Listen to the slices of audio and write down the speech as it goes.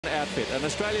outfit, and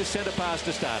Australia's centre pass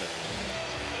to start it.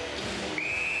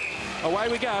 Away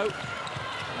we go,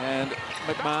 and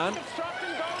McMahon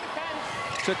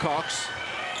to Cox,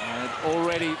 and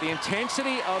already the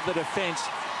intensity of the defence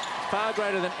far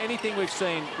greater than anything we've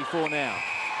seen before now.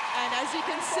 And as you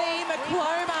can see,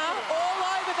 McCloma all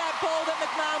over that ball that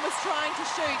McMahon was trying to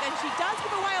shoot, and she does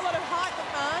give away a lot of height,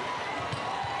 McMahon.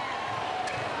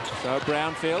 So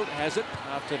Brownfield has it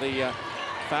after the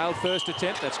failed first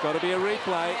attempt. That's got to be a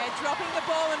replay. Yeah, dropping the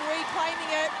ball and reclaiming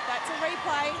it. That's a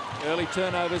replay. Early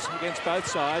turnovers against both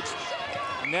sides.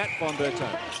 Nat von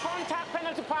Berto. Contact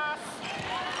penalty pass.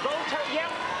 Go to, yep.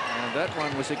 And that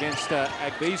one was against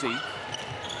Agbeezy.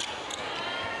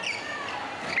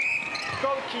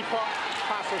 Goalkeeper,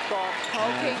 pass or shot.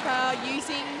 Goalkeeper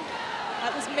using,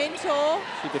 that was Mentor.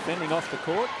 She defending off the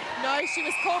court. No, she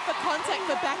was called for contact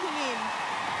for backing in.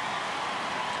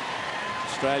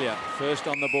 Australia first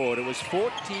on the board. It was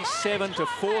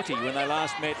 47-40 when they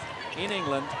last met in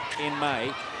England in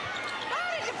May.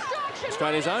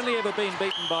 Australia's only ever been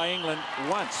beaten by England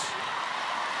once,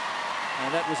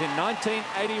 and that was in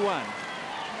 1981.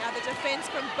 Now the defence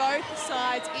from both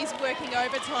sides is working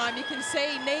overtime. You can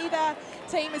see neither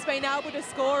team has been able to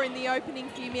score in the opening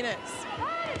few minutes.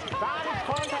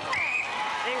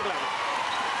 England.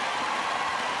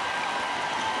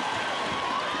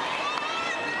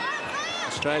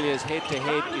 Australia's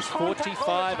head-to-head is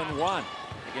 45-1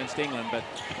 against England, but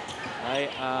they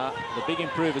are the big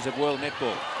improvers of world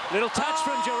netball. Little touch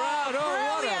from Gerard.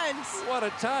 Oh, what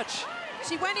a touch.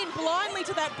 She went in blindly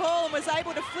to that ball and was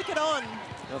able to flick it on.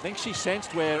 I think she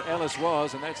sensed where Ellis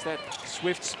was, and that's that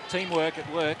Swift's teamwork at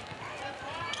work.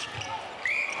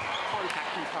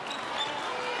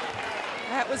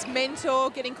 That was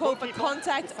Mentor getting called for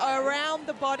contact around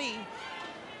the body.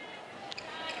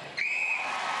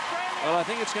 Well, I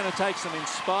think it's going to take some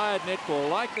inspired netball,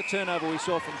 like the turnover we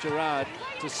saw from Gerard,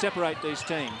 to separate these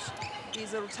teams.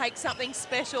 It'll take something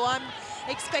special. I'm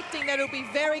expecting that it'll be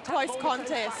very close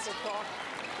contest.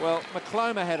 Well,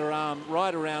 McCloma had her arm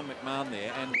right around McMahon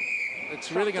there, and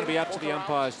it's really going to be up to the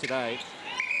umpires today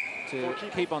to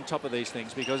keep on top of these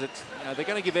things, because it's, they're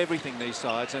going to give everything, these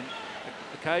sides, and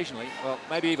occasionally, well,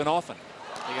 maybe even often,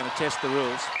 they're going to test the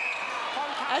rules.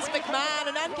 As McMahon,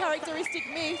 an uncharacteristic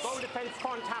miss.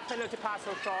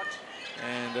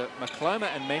 And McCloma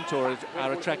and Mentor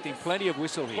are attracting plenty of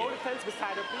whistle here.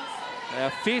 They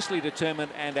are fiercely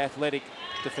determined and athletic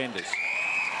defenders.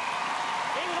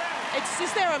 It's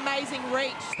just their amazing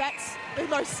reach. That's the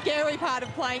most scary part of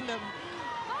playing them.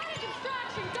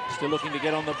 Still looking to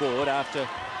get on the board after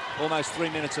almost 3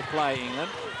 minutes of play, England.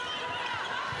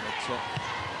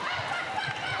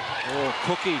 Oh,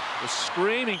 Cookie was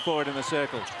screaming for it in the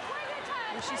circle.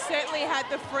 Well, she certainly had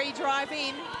the free drive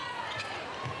in.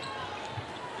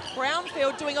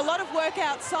 Brownfield doing a lot of work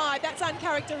outside. That's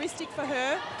uncharacteristic for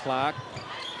her. Clark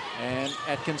and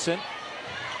Atkinson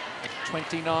at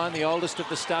 29, the oldest of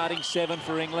the starting 7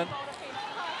 for England.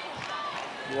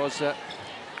 It was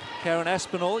Karen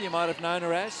Aspinall, you might have known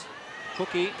her as.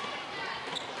 Cookie.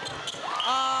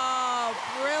 Oh,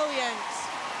 brilliant.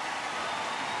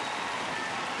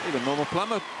 Even Norma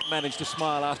Plummer managed to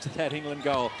smile after that England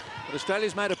goal. But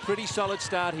Australia's made a pretty solid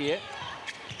start here.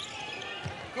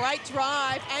 Great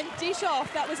drive and dish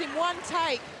off. That was in one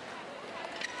take.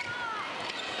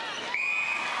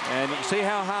 And you see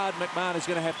how hard McMahon is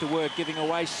going to have to work, giving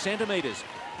away centimetres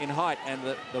in height, and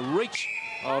the reach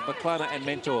of McCloma and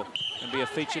Mentor can be a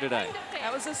feature today.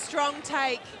 That was a strong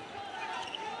take.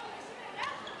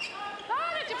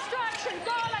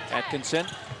 Atkinson.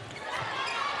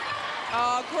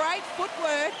 Oh, great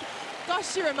footwork.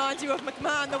 Gosh, she reminds you of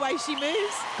McMahon, the way she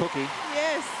moves. Cookie.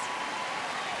 Yes.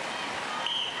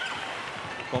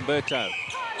 Bomberto.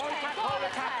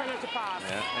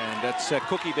 Yeah, and that's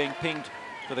Cookie being pinged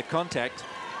for the contact.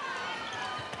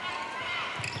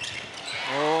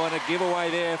 Oh, and a giveaway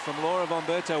there from Laura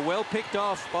Bomberto. Well picked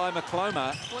off by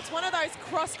McCloma. Well, it's one of those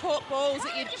cross-court balls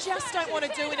that you just don't want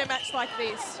to do in a match like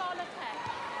this.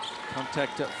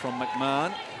 Contact from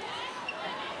McMahon.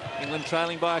 England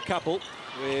trailing by a couple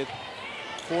with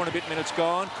 4 and a bit minutes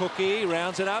gone. Cookie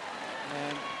rounds it up,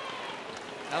 and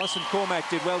Alison Cormack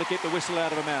did well to get the whistle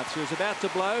out of her mouth. She was about to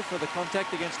blow for the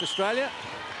contact against Australia.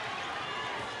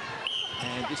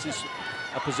 And this is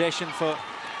a possession for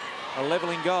a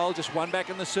levelling goal. Just one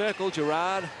back in the circle.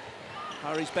 Gerard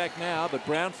hurries back now, but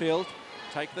Brownfield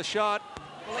take the shot.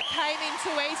 Well, it came in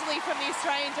too easily from the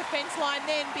Australian defence line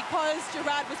then because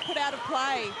Gerard was put out of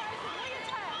play.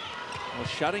 Well,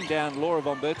 shutting down Laura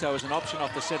Bomberto as an option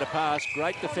off the centre pass.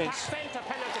 Great defence.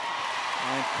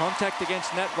 And contact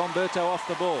against Nat Bomberto off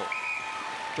the ball.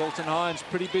 Dalton Hines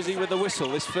pretty busy with the whistle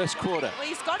this first quarter. Well,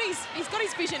 he's got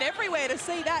his vision everywhere to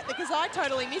see that, because I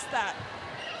totally missed that.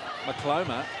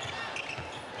 McCloma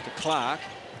to Clark.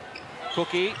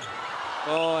 Cookie.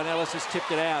 Oh, and Ellis has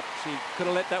tipped it out. She could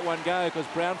have let that one go because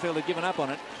Brownfield had given up on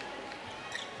it.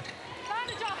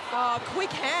 Oh,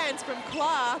 quick hands from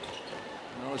Clark.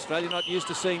 Well, Australia not used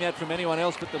to seeing that from anyone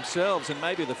else but themselves, and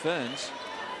maybe the Ferns.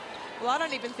 Well, I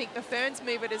don't even think the Ferns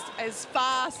move it as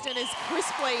fast and as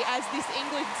crisply as this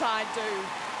England side do.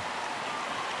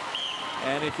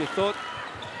 And if you thought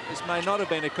this may not have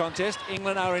been a contest,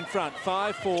 England are in front.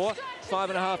 5-4,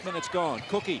 5.5 minutes gone.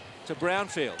 Cookie to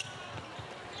Brownfield.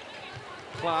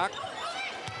 Clark.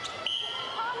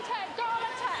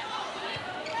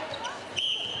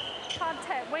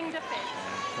 Contact, wing defence.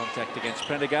 Contact against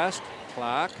Prendergast.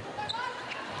 Clark.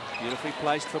 Beautifully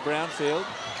placed for Brownfield.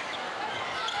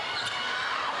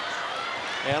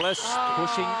 Ellis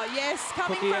pushing. Yes,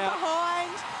 coming Cookie from out.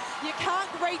 behind. You can't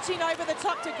reach in over the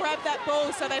top to grab that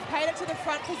ball, so they've paid it to the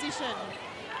front position.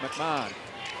 McMahon.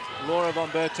 Laura Von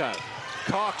Berto.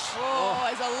 Cox. Oh,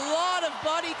 there's a lot of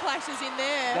body clashes in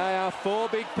there. They are 4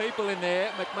 big people in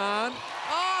there. McMahon.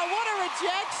 Oh, what a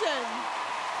rejection.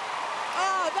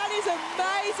 Oh, that is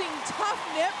amazing, tough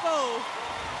netball.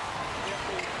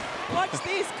 Watch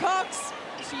this, Cox.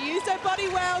 She used her body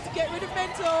well to get rid of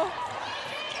Mentor.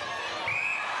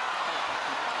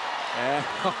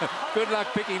 Good luck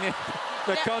picking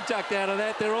the contact out of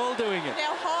that. They're all doing it.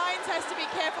 Now, Hines has to be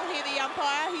careful here, the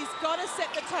umpire. He's got to set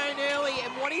the tone early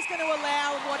and what he's going to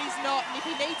allow and what he's not. And if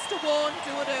he needs to warn,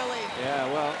 do it early. Yeah,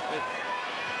 well,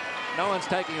 no one's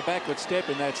taking a backward step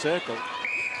in that circle.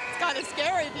 It's kind of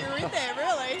scary if you're in there,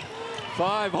 really.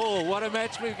 5-all. What a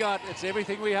match we've got. It's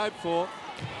everything we hoped for.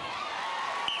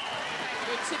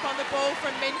 Good tip on the ball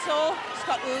from Mentor. She's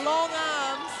got long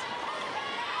arms.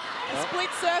 A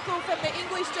split circle from the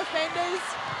English defenders.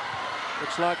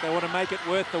 Looks like they want to make it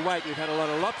worth the wait. We've had a lot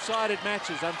of lopsided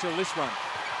matches until this one.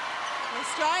 The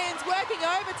Australians working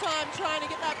overtime trying to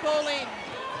get that ball in.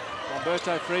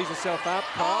 Bomberto frees herself up.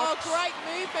 Cox. Oh, great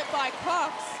movement by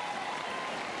Cox.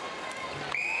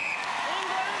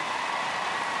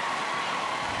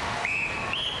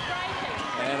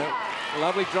 And a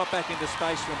lovely drop back into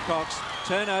space from Cox.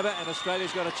 Turnover, and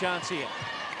Australia's got a chance here.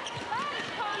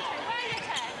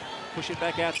 Push it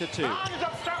back out to 2.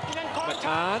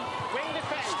 McMahon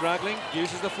struggling,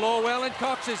 uses the floor well, and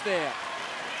Cox is there.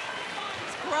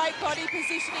 It's great body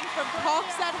positioning from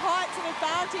Cox. That height's an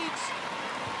advantage.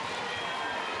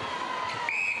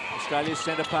 Australia's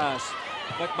centre pass.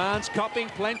 McMahon's copping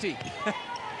plenty.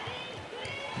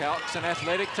 Cox an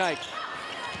athletic take.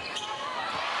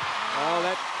 Oh,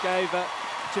 that gave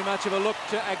too much of a look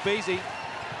to Agbeezy.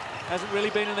 Hasn't really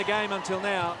been in the game until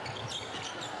now.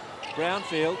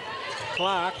 Brownfield.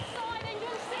 Clark.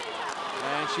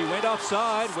 And she went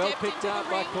offside. Well picked up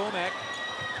by Cormac.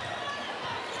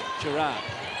 Gerard.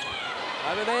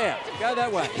 Over there. Go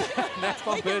that way. Nat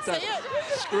Bomberto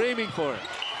screaming for it.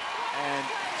 And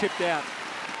tipped out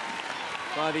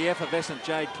by the effervescent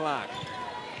Jade Clark.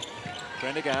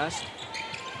 Prendergast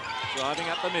driving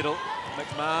up the middle.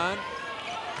 McMahon.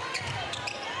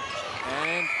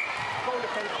 And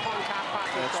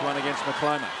that's one against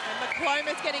McCloma.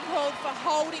 McCloma's getting called for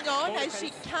holding on as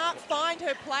she can't find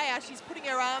her player. She's putting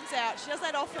her arms out. She does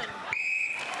that often.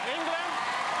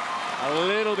 A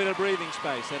little bit of breathing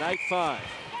space at 8-5.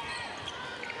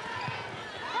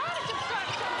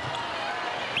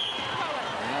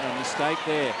 Not a mistake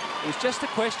there. It was just a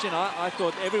question I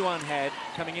thought everyone had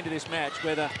coming into this match,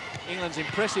 whether England's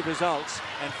impressive results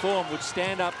and form would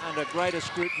stand up under greater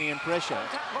scrutiny and pressure.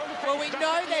 Well, we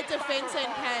know their defence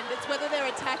end can. It's whether their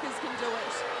attackers can do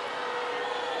it.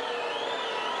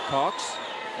 Cox,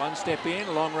 one step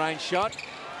in, long-range shot.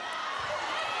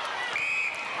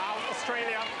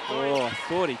 Australia. Oh, I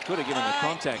thought he could have given the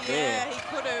contact there. Yeah, he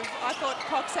could have. I thought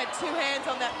Cox had 2 hands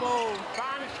on that ball.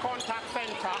 Advantage contact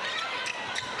centre.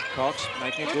 Cox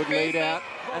making a good lead out.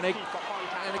 And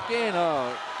again,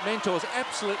 Mentor's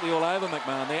absolutely all over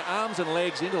McMahon. Their arms and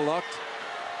legs interlocked.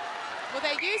 Well,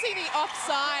 they're using the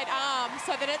offside arm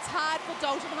so that it's hard for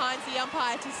Dalton Hines, the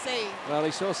umpire, to see. Well,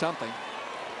 he saw something.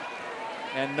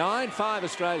 And 9-5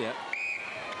 Australia.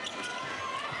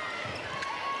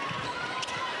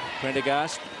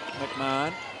 Prendergast,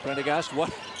 McMahon. Prendergast,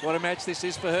 what a match this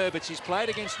is for her, but she's played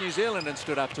against New Zealand and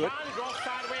stood up to it.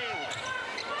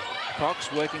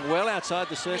 Cox working well outside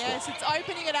the circle. Yes, it's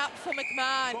opening it up for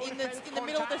McMahon in the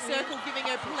middle of the circle, giving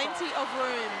her plenty of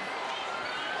room.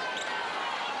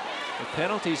 The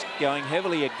penalties going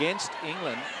heavily against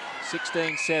England,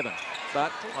 16-7.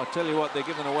 But I'll tell you what, they're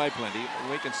giving away plenty.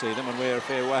 We can see them, and we're a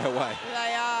fair way away.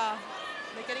 They are.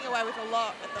 They're getting away with a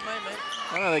lot at the moment.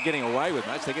 I don't know they're getting away with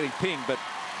much. They're getting pinged, but...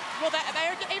 Well,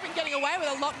 they're even getting away with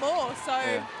a lot more, so...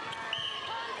 Yeah.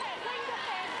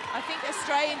 I think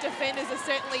Australian defenders are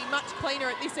certainly much cleaner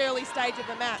at this early stage of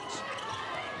the match.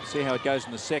 See how it goes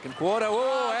in the second quarter.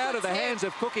 Oh, out of the tip. hands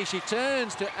of Cookie. She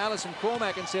turns to Alison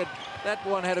Cormack and said that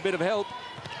one had a bit of help.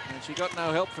 And she got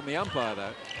no help from the umpire,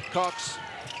 though. Cox.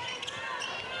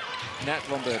 Nat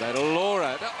Lomberto to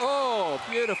Laura. Oh,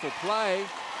 beautiful play.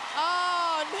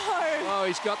 Oh, no. Oh,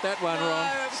 he's got that one wrong.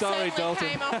 Sorry, Dalton.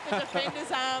 Came off the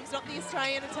defender's arms, not the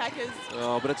Australian attackers.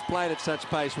 Oh, but it's played at such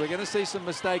pace. We're going to see some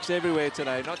mistakes everywhere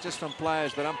today, not just from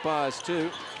players, but umpires too.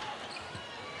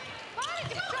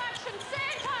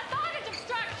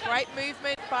 Great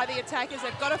movement by the attackers.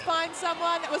 They've got to find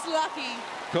someone that was lucky.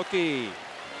 Cookie.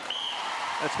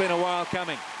 That's been a while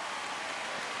coming.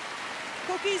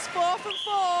 Cookie's 4 from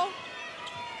 4.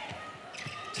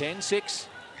 10-6.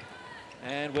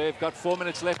 And we've got 4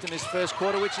 minutes left in this first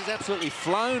quarter, which is absolutely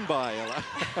flown by, Ella.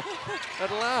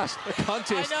 At last, the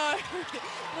contest. I know.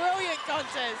 Brilliant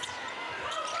contest.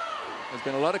 There's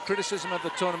been a lot of criticism of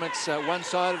the tournament's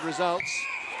one-sided results.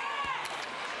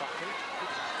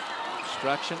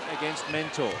 Obstruction against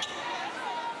Mentor.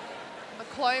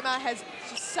 McCloma has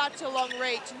just such a long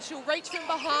reach, and she'll reach from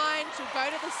behind, she'll go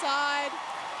to the side.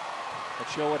 Not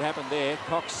sure what happened there.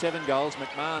 Cox 7 goals,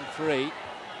 McMahon 3.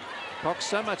 Cox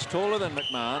so much taller than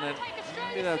McMahon, and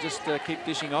maybe they'll just keep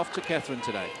dishing off to Catherine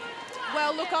today.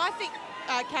 Well, look, I think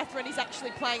Catherine is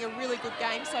actually playing a really good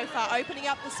game so far, opening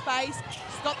up the space.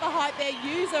 She's got the height there.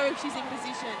 Use her if she's in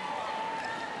position.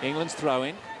 England's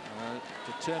throw-in.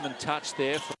 Determined touch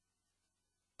there for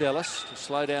Ellis to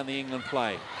slow down the England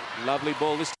play. Lovely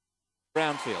ball this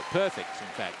time. Brownfield. Perfect, in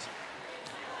fact.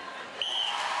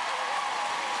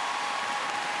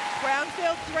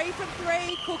 Brownfield 3 from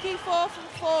 3, Cookie 4 from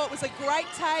 4. It was a great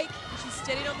take. She's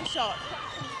steadied on the shot.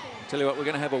 Tell you what, we're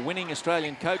going to have a winning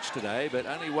Australian coach today, but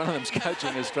only one of them's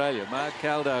coaching Australia. Mark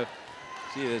Caldo.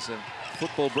 Gee, there's a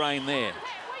football brain there.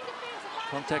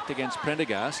 Contact against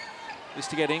Prendergast. This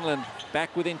to get England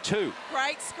back within 2.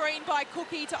 Great screen by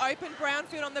Cookie to open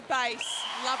Brownfield on the base.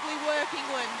 Lovely work,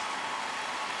 England.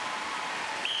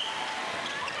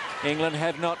 England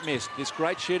have not missed. This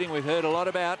great shooting we've heard a lot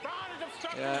about.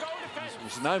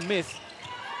 There's no myth.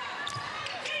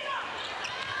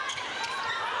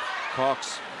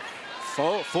 Cox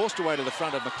forced away to the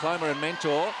front of McCloma and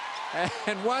Mentor.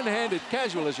 And one-handed,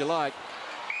 casual as you like.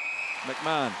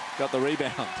 McMahon got the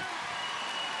rebound.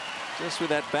 Just with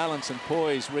that balance and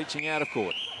poise, reaching out of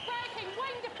court.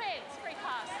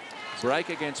 Break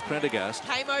against Prendergast.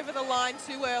 Came over the line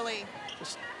too early.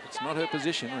 It's not her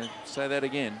position. I'll say that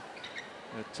again.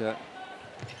 But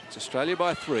it's Australia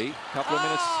by 3. Couple of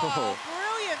minutes. Oh,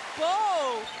 brilliant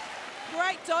ball.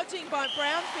 Great dodging by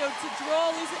Brownfield to draw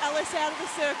Liz Ellis out of the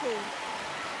circle.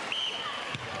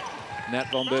 Nat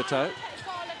Lomberto.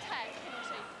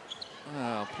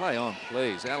 Oh, play on,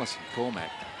 please. Alison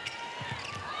Cormack.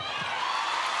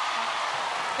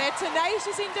 They're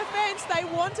tenacious in defence. They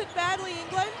want it badly,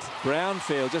 England.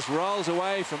 Brownfield just rolls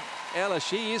away from Ellis.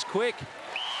 She is quick,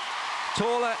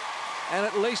 taller, and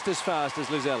at least as fast as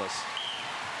Liz Ellis.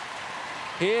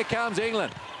 Here comes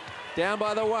England, down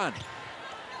by the 1.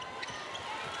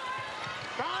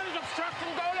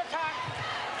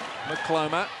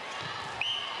 McCloma.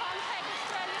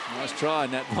 Nice try,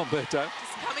 Nat Lomberto.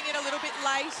 Just coming in a little bit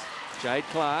late. Jade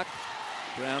Clark.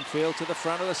 Brownfield to the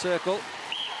front of the circle.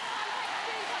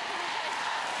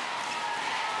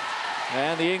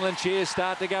 And the England cheers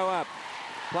start to go up.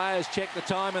 Players check the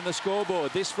time and the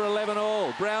scoreboard. This for 11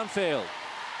 all. Brownfield.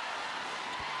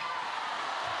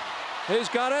 Who's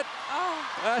got it? Oh.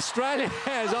 Australia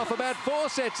has off about 4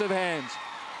 sets of hands.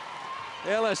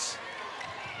 Ellis.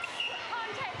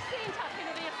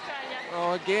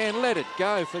 Oh, again, let it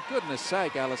go. For goodness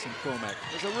sake, Alison Cormack.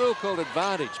 There's a rule called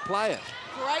advantage. Play it.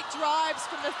 Great drives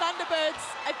from the Thunderbirds.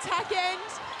 Attack end.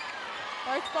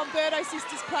 Both Bomberto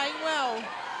sisters playing well.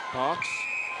 Cox.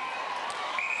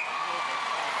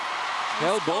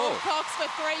 Held ball. Cox for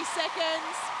 3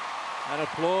 seconds. And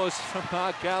applause from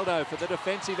Mark Caldo for the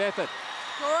defensive effort.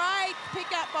 Great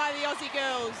pick up by the Aussie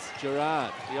girls.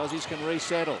 Gerard. The Aussies can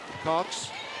resettle. Cox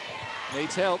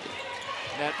needs help.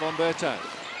 Nat Lomberto.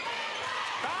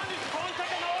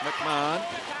 McMahon.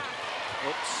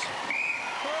 Oops.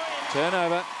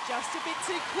 Turnover. Just a bit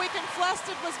too quick and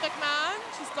flustered was McMahon.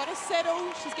 She's got to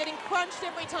settle. She's getting crunched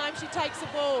every time she takes a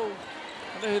ball.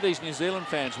 I wonder who these New Zealand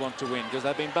fans want to win, because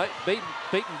they've been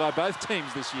beaten by both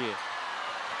teams this year.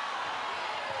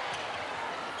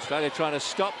 Australia trying to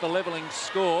stop the levelling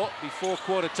score before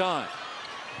quarter time.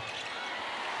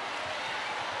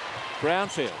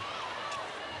 Brownfield.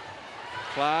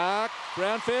 Clark,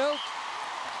 Brownfield.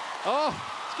 Oh,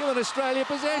 it's given Australia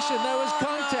possession. There was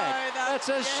contact. No, that's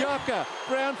a shocker.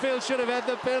 Brownfield should have had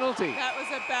the penalty. That was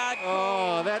a bad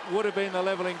call. Oh, that would have been the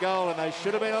levelling goal, and they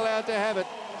should have been allowed to have it.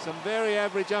 Some very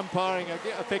average umpiring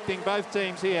affecting both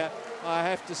teams here, I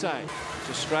have to say. It's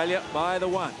Australia by the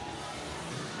 1.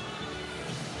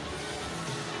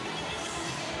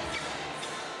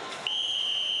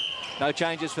 No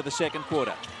changes for the second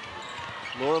quarter.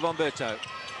 Laura Vomberto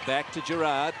back to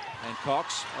Gerard, and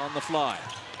Cox on the fly.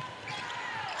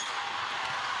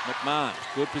 McMahon,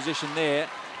 good position there.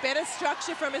 Better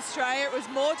structure from Australia. It was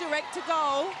more direct to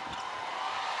goal.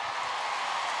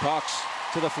 Cox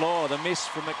to the floor, the miss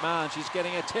from McMahon. She's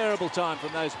getting a terrible time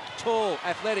from those tall,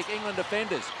 athletic England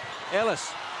defenders.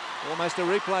 Ellis, almost a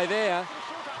replay there.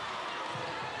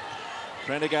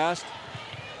 Prendergast.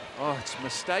 Oh, it's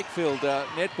mistake-filled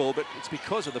netball, but it's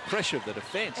because of the pressure of the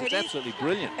defence. It's absolutely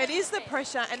brilliant. It is the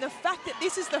pressure and the fact that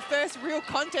this is the first real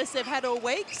contest they've had all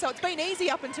week, so it's been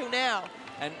easy up until now.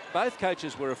 And both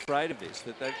coaches were afraid of this,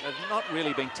 that they've not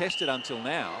really been tested until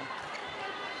now.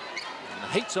 And the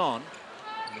heat's on,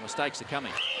 and the mistakes are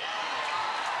coming.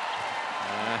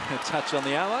 A touch on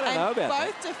the arm, I don't know about that.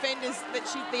 Both defenders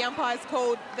that the umpire's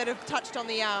called that have touched on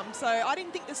the arm, so I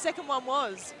didn't think the second one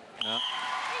was. No.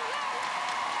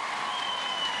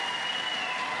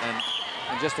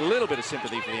 And just a little bit of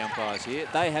sympathy for the umpires here.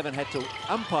 They haven't had to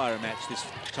umpire a match this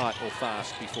tight or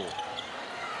fast before.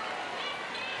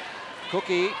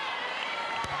 Cookie.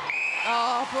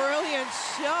 Oh, brilliant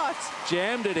shot.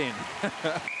 Jammed it in.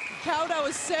 Caldo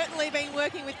has certainly been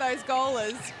working with those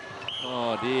goalers.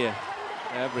 Oh, dear.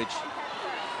 Average.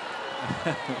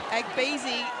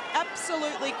 Agbezi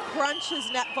absolutely crunches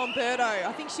Nat Vomberto.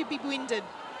 I think she'd be winded.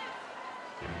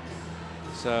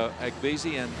 So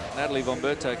Agbezi and Natalie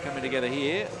Vomberto coming together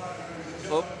here.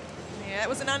 Oh. Yeah, it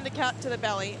was an undercut to the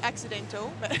belly,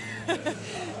 accidental. But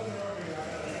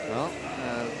well,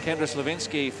 Kendra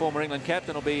Slavinsky, former England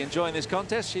captain, will be enjoying this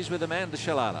contest. She's with Amanda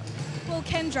Shalala. Well,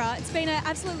 Kendra, it's been an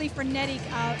absolutely frenetic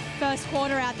first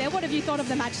quarter out there. What have you thought of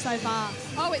the match so far?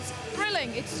 Oh, it's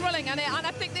thrilling. It's thrilling. And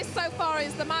I think this so far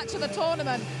is the match of the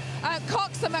tournament.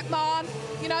 Cox and McMahon,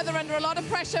 you know, they're under a lot of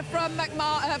pressure from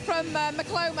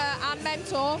McCloma and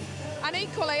Mentor. And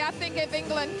equally, I think if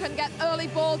England can get early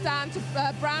ball down to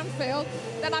Brownfield,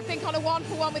 then I think on a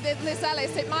 1-for-1 with Liz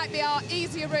Ellis, it might be our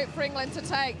easier route for England to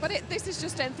take. But this is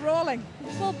just enthralling.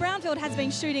 Well, Brownfield has been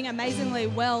shooting amazingly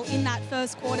well in that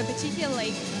first quarter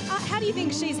particularly. How do you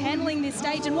think she's handling this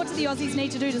stage, and what do the Aussies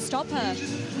need to do to stop her?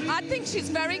 I think she's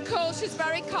very cool, she's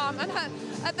very calm, and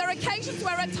there are occasions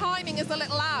where her timing is a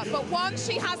little out, but once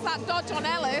she has that dodge on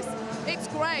Ellis, it's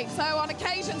great. So on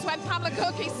occasions when Pamela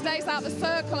Cookie stays out the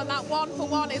circle and that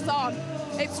 1-for-1 is on,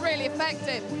 it's really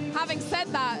effective. Having said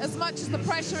that, as much as the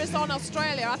pressure is on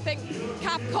Australia, I think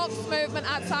Kath Cox's movement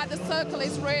outside the circle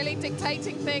is really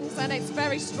dictating things, and it's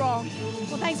very strong.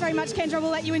 Well, thanks very much, Kendra.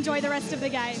 We'll let you enjoy the rest of the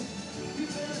game.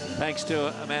 Thanks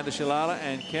to Amanda Shalala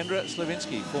and Kendra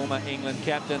Slavinsky, former England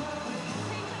captain.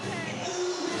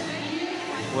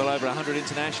 Well over 100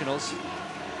 internationals.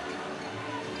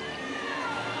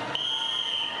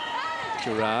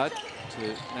 Gerard to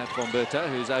Nat Vomberto,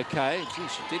 who's okay. Gee,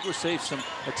 she did receive some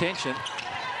attention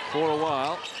for a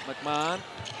while. McMahon.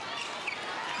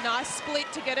 Nice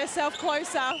split to get herself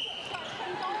closer.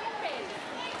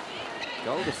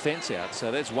 Goal defence out,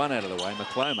 so that's one out of the way,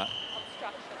 McCloma.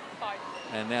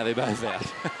 And now they're both out.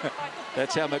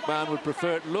 That's how McMahon would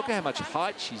prefer it. Look how much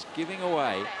height she's giving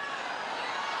away.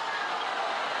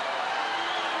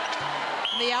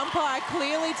 The umpire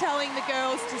clearly telling the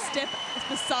girls to step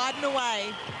beside and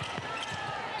away.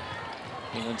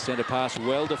 England centre pass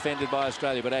well defended by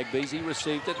Australia, but Agbezi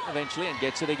received it eventually and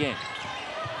gets it again.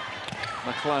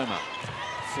 McCloma.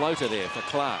 Floater there for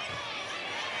Clark.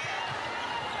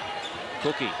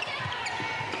 Cookie.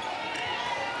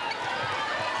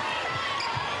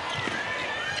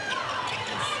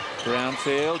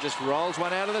 Brownfield just rolls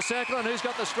one out of the circle, and who's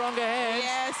got the stronger hands?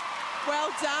 Yes, well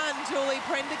done, Julie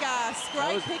Prendergast.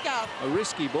 Great pickup. A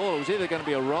risky ball. It was either going to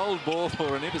be a rolled ball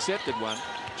or an intercepted one.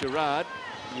 Gerard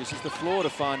uses the floor to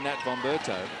find Nat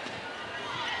Vomberto.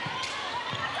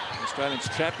 Australians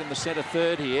trapped in the centre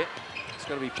third here. It's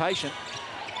got to be patient.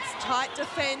 It's tight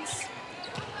defence.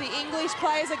 The English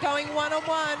players are going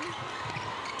one-on-one.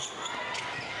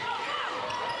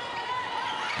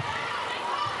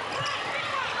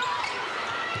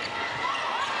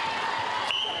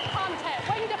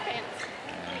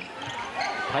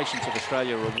 Patience of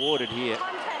Australia rewarded here.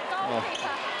 Oh,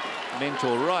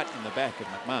 Mentor right in the back of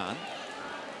McMahon.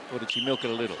 Or did she milk it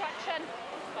a little?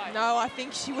 No, I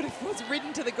think she was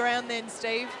ridden to the ground then,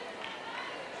 Steve.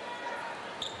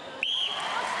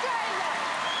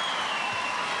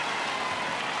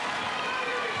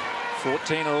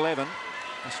 14-11,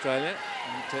 Australia.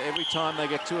 And every time they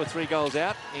get 2 or 3 goals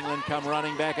out, England come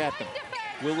running back at them.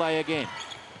 Will they again?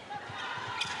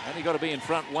 Only got to be in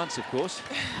front once, of course.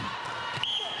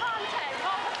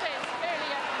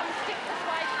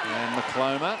 And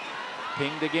McCloma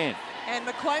pinged again. And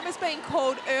McCloma's been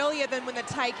called earlier than when the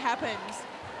take happens.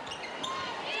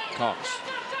 Cox.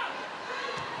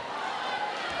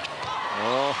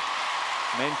 Oh,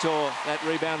 Mentor, that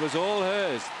rebound was all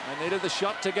hers. They needed the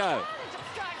shot to go.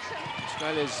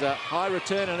 Australia's high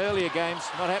return in earlier games,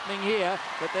 not happening here,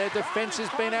 but their defence has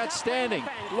been outstanding.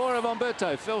 Laura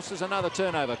Bomberto forces another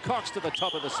turnover. Cox to the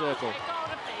top of the circle.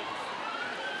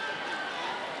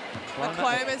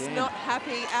 McCloma's not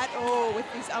happy at all with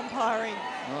this umpiring.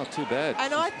 Oh, too bad.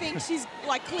 And I think she's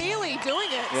like clearly doing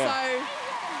it, Yeah. so...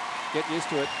 Get used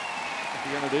to it if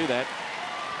you're going to do that.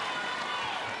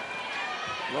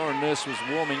 Lauren Nurse was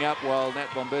warming up while Nat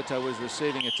Bomberto was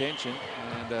receiving attention.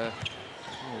 And oh,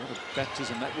 what a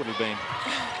baptism that would have been.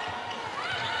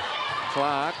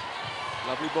 Clark,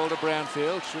 lovely ball to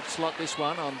Brownfield. Should slot this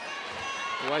one on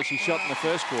the way she shot in the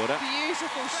first quarter.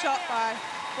 Beautiful shot by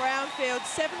Brownfield.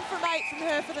 7 from 8 from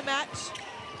her for the match.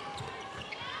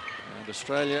 And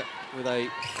Australia with a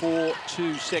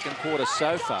 4-2 second quarter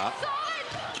so far.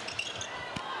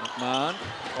 McMahon,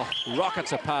 oh,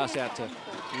 rockets a pass out to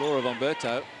Laura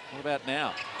Bomberto. What about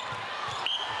now?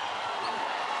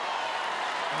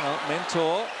 Well,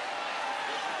 Mentor.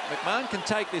 McMahon can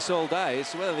take this all day.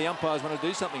 It's whether the umpires want to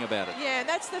do something about it. Yeah, and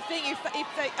that's the thing. If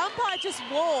the umpire just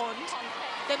warned,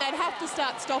 then they'd have to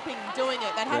start stopping doing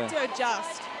it. They'd have to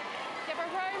adjust. Give her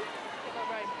room. Give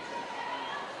her room.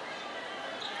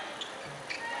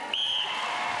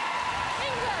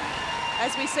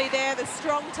 As we see there, the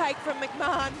strong take from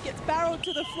McMahon gets barreled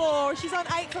to the floor. She's on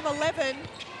 8 from 11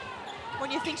 when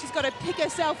you think she's got to pick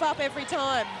herself up every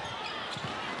time.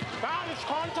 Bounce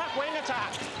contact, wing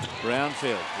attack.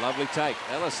 Brownfield, lovely take.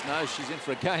 Ellis knows she's in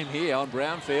for a game here on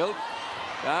Brownfield.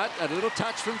 But a little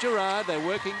touch from Gerard. They're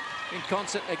working in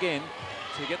concert again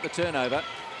to get the turnover.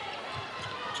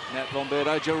 Nat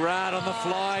Bomberto, Gerard on the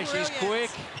fly. Brilliant. She's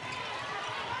quick.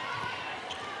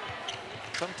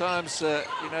 Sometimes,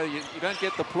 you know, you don't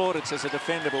get the plaudits as a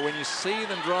defender, but when you see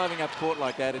them driving up court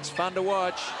like that, it's fun to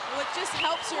watch. Well, it just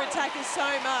helps your attackers so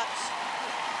much.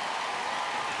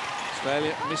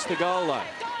 Australia missed the goal, though.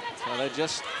 So they're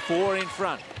just 4 in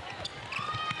front.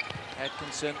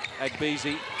 Atkinson,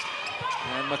 Agbeezy,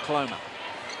 and McCloma.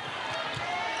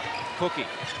 Cookie.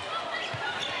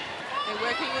 They're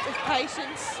working with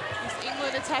patience. This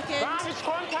England attack end.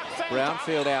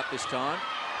 Brownfield out this time.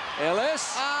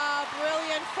 Ellis.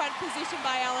 Brilliant front position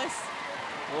by Ellis.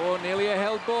 Oh, nearly a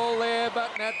held ball there,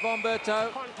 but Nat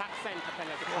Bomberto. Contact centre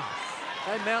penalty.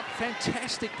 They mount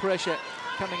fantastic pressure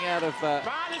coming out of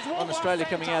on Australia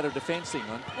coming out of defence,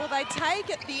 England. Well, they take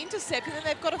it, the intercept, and then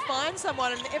they've got to find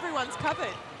someone, and everyone's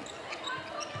covered.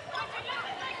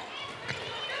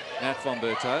 Nat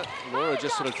Bomberto. Laura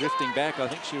just sort of drifting back. I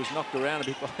think she was knocked around a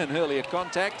bit by an earlier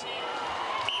contact.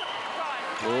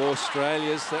 Oh,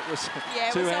 Australia's, that was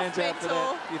two hands out for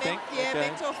that, you think? Yeah,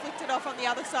 okay. Mentor flicked it off on the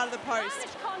other side of the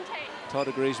post. Todd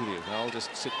agrees with you. I'll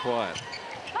just sit quiet.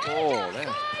 Oh,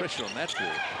 there's pressure on that ball.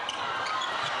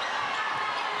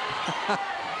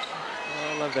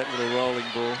 I love that little rolling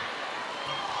ball.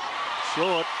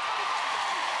 Short.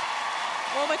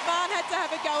 Well, McMahon had to have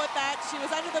a go at that. She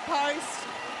was under the post.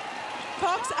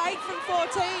 Cox 8 from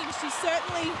 14. She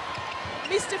certainly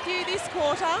missed a few this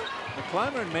quarter.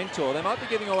 McCloma and Mentor, they might be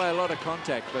giving away a lot of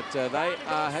contact, but they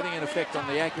are having an effect on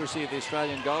the accuracy of the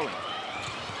Australian goaling.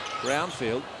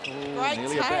 Brownfield, Great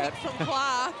nearly a take bat. from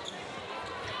Clark.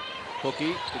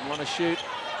 Cookie didn't want to shoot.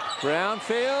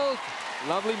 Brownfield,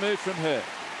 lovely move from her.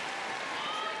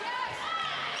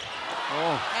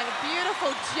 Oh. And a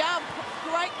beautiful jump.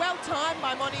 Great, well timed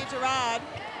by Monia Gerard.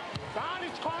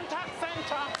 Contact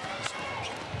centre.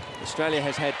 Australia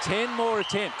has had 10 more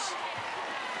attempts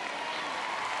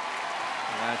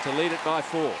to lead it by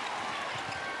 4.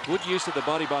 Good use of the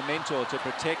body by Mentor to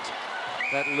protect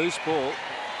that loose ball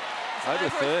over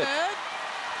third.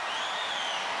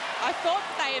 I thought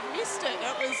they had missed it.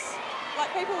 It was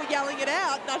like people were yelling it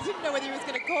out, and I didn't know whether he was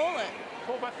going to call it.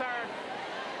 Over third.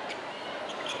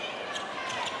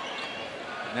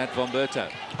 Nat Bomberto.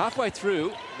 Halfway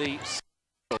through the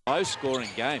low-scoring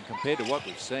game compared to what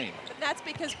we've seen. But that's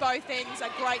because both ends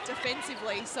are great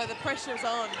defensively, so the pressure's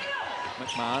on.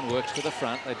 McMahon works to the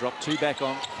front. They drop 2 back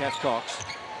on Kath Cox.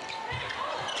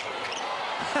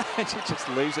 She just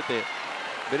leaves it there.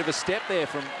 Bit of a step there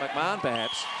from McMahon,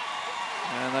 perhaps.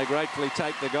 And they gratefully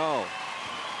take the goal.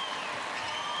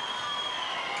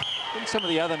 I think some of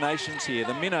the other nations here,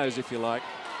 the minnows, if you like,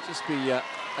 just be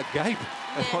agape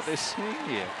at what they're seeing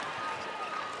here.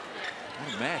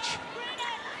 What a match.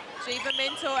 Jiva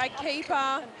Mentor, a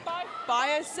keeper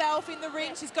by herself in the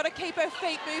ring. She's got to keep her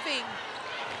feet moving.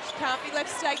 She can't be left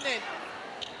stagnant.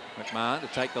 McMahon to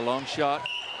take the long shot.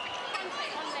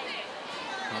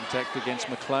 Contact against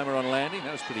McClomber on landing.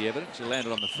 That was pretty evident. She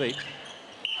landed on the feet.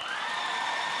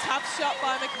 Tough shot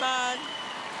by McMahon.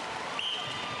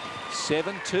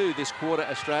 7-2 this quarter,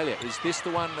 Australia. Is this the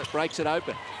one that breaks it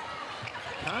open?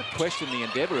 Can't question the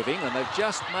endeavour of England. They've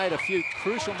just made a few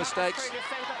crucial mistakes.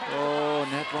 Oh,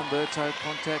 Nat Romberto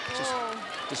contact, just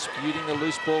disputing the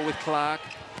loose ball with Clark.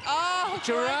 Oh,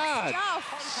 Gerard,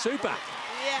 super.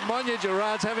 Yeah. Monia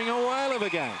Gerard's having a whale of a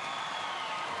game.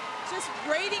 Just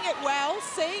reading it well,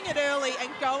 seeing it early and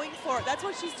going for it. That's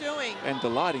what she's doing. And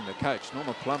delighting the coach.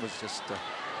 Norma Plummer's just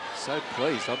so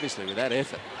pleased, obviously, with that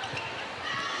effort.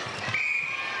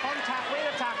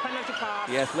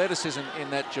 The athleticism in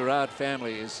that Gerard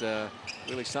family is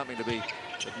really something to be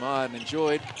admired and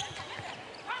enjoyed.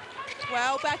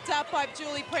 Well backed up by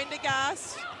Julie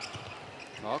Prendergast.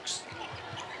 Cox.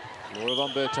 Laura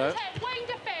Vomberto.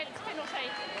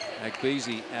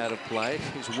 Agbezi out of play.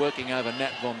 He's working over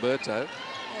Nat Vomberto.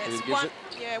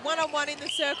 Yes, one-on-one in the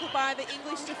circle by the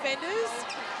English defenders.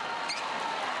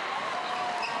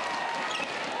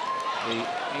 The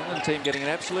England team getting an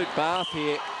absolute bath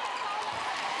here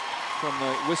from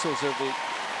the whistles of the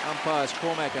umpires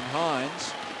Cormack and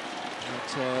Hines.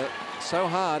 But so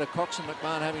hard, Cox and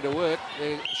McMahon having to work.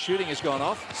 Their shooting has gone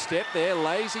off. Step there,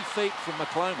 lazy feet from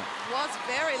McClomber. Was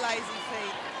very lazy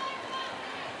feet.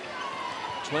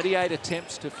 28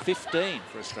 attempts to 15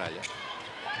 for Australia.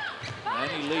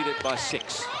 They only lead it by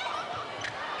 6.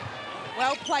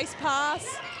 Well-placed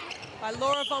pass by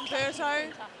Laura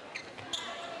Vomberto.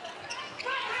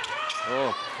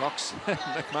 Oh, Cox and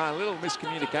McMahon, a little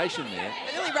miscommunication there.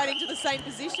 They nearly ran into the same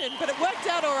position, but it worked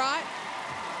out all right.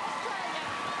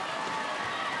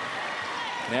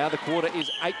 Now the quarter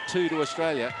is 8-2 to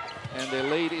Australia, and their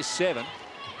lead is 7.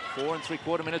 4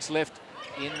 3/4 minutes left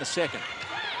in the second.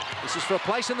 This is for a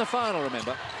place in the final,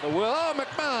 remember. Oh,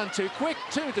 McMahon, too quick,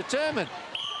 too determined.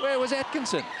 Where was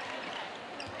Atkinson?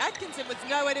 Atkinson was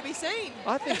nowhere to be seen.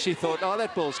 I think she thought, oh,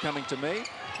 that ball's coming to me,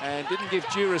 and didn't give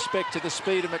due respect to the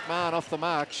speed of McMahon off the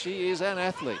mark. She is an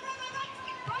athlete.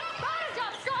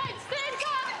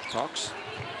 Cox,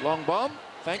 long bomb,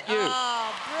 thank you.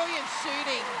 Oh, brilliant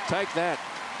shooting. Take that.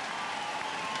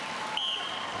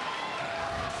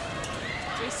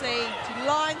 You see, she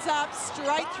lines up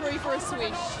straight through for a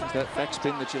swish. Is that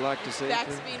backspin that you like to see?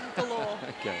 Backspin galore.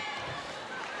 Okay.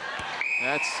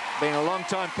 That's been a long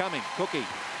time coming. Cookie.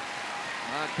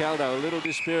 Mark Caldo, a little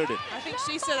dispirited. I think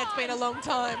she said it's been a long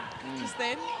time just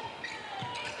then.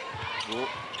 Oh,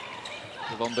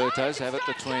 the Vombertos have it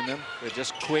between them. They're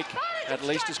just quick, at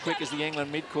least as quick as the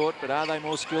England midcourt, but are they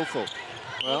more skillful?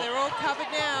 Well, they're all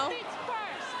covered now.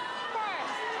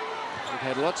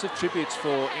 We've had lots of tributes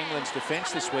for England's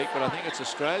defence this week, but I think it's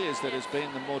Australia's that has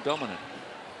been the more dominant.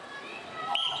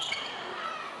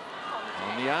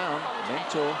 On the arm,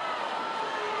 Mentor.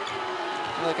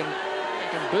 Well, they can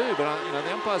boo, but you know,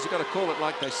 the umpires have got to call it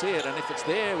like they see it, and if it's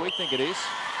there, we think it is.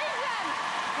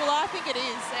 Well, I think it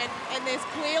is, and there's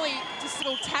clearly just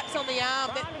little taps on the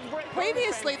arm that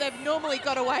previously they've normally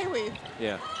got away with.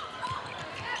 Yeah.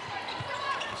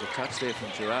 There's a touch there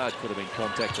from Gerard, could have been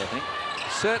contact, I think.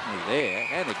 Certainly there,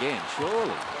 and again,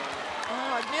 surely.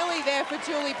 Oh, nearly there for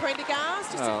Julie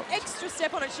Prendergast. Just an extra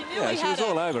step on it. She nearly had it. Yeah, she was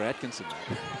all over Atkinson.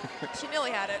 She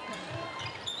nearly had it.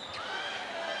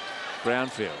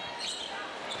 Brownfield.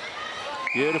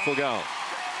 Beautiful goal.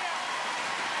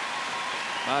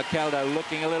 Mark Caldo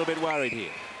looking a little bit worried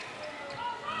here.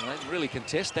 Well, they didn't really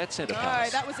contest that centre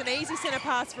pass. No, that was an easy centre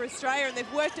pass for Australia, and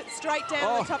they've worked it straight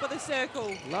down the top of the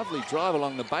circle. Lovely drive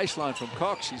along the baseline from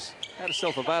Cox. She's had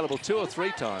herself available 2 or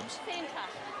 3 times.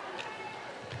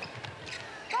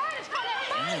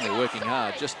 And they're working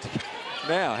hard. Just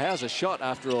now, how's a shot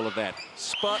after all of that?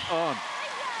 Spot on.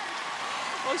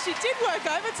 Well, she did work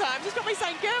overtime. She's got me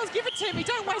saying, girls, give it to me.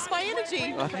 Don't waste my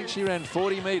energy. I think she ran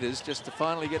 40 metres just to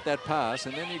finally get that pass,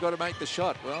 and then you've got to make the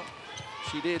shot. Well,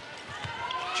 she did.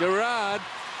 Gerard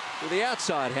with the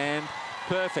outside hand.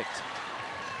 Perfect.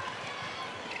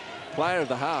 Player of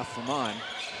the half for mine.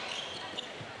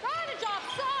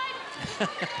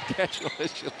 Casual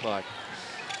as you like.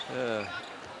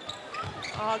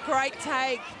 Oh, great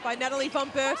take by Natalie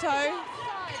Vomberto.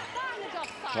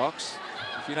 Cox,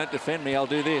 if you don't defend me, I'll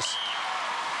do this.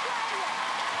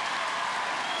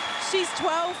 She's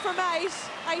 12 from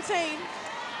 18.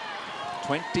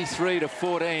 23 to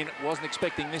 14. Wasn't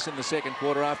expecting this in the second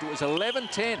quarter after it was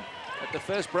 11-10 at the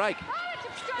first break.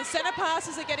 The centre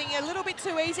passes are getting a little bit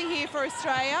too easy here for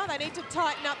Australia. They need to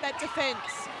tighten up that defence.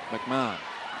 McMahon,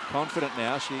 confident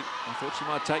now. I thought she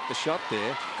might take the shot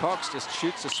there. Cox just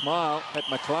shoots a smile at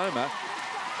McCloma.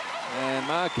 And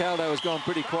Marcaldo has gone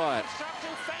pretty quiet.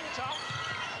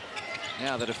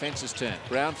 Now the defence's turn.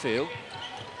 Brownfield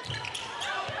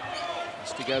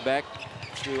has to go back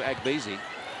through Agbeezy.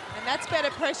 And that's better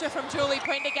pressure from Julie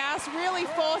Prendergast, really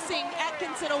forcing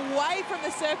Atkinson away from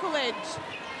the circle edge.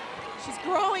 She's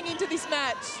growing into this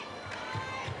match.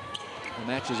 The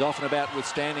match is often about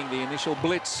withstanding the initial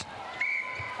blitz.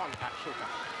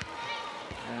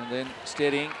 And then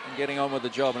steadying and getting on with the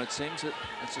job. And it seems that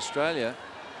it's Australia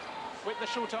with the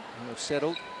shooter who have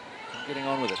settled and getting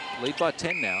on with it. Lead by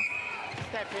 10 now.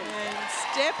 And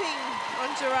stepping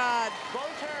on Gerard.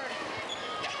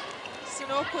 It's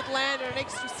an awkward land and an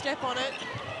extra step on it.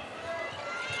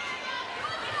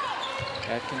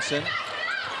 Atkinson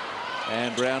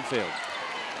and Brownfield.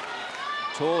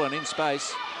 Tall and in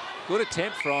space. Good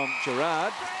attempt from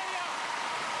Gerard.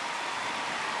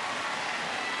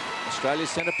 Australia's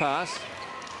centre pass.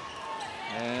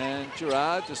 And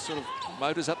Gerard just sort of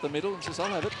motors up the middle and says, I'll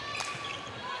have it.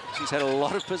 She's had a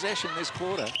lot of possession this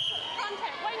quarter.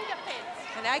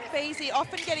 And Agbeezy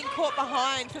often getting caught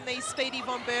behind from these speedy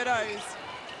Bombertos.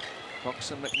 Cox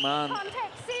and McMahon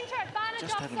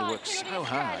just having to work so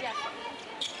hard.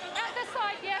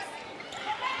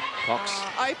 Cox.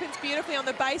 Opens beautifully on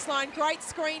the baseline. Great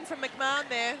screen from McMahon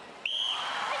there.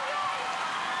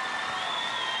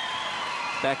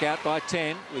 Back out by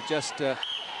 10 with just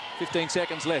 15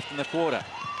 seconds left in the quarter.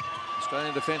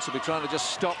 Australian defence will be trying to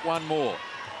just stop one more.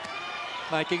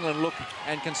 Make England look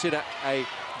and consider a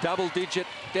double-digit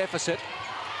deficit.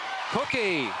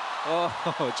 Cookie!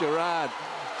 Oh, Gerard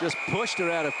just pushed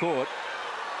her out of court.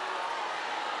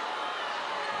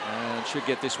 And should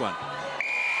get this one.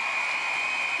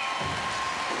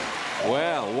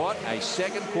 Well, what a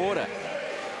second quarter.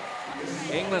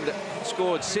 England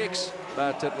scored 6,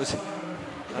 but it was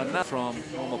enough from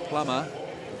Norma Plummer.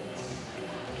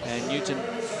 And Newton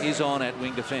is on at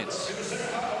wing defence.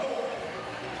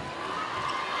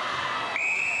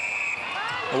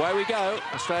 Away we go.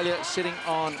 Australia sitting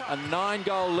on a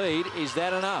 9-goal lead. Is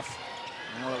that enough?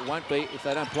 No, it won't be if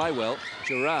they don't play well.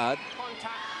 Gerard.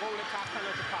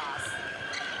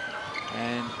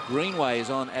 And Greenway is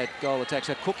on at goal attack.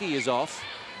 So Cookie is off.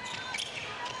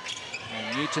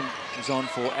 And Newton is on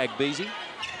for Agbeezy.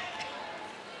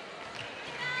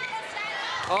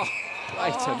 Oh,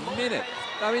 wait a minute.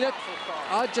 I mean,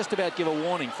 I'd just about give a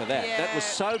warning for that. Yeah, that was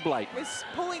so blatant. Was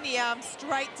pulling the arm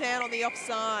straight down on the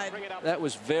offside. That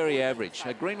was very average.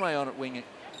 Greenway on at wing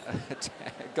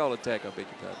goal attack, I beg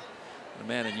your pardon.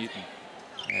 Amanda Newton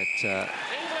is at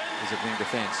wing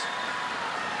defence.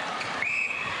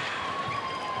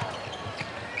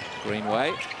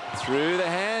 Greenway through the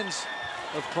hands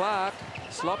of Clark.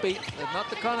 Sloppy, but not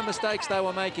the kind of mistakes they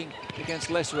were making against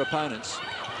lesser opponents.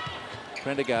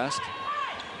 Prendergast,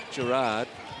 Gerard.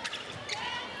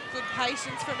 Good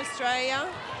patience from Australia.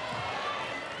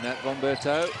 Nat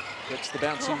Bomberto gets the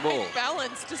bouncing ball.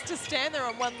 Balance just to stand there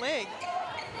on one leg.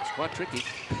 It's quite tricky.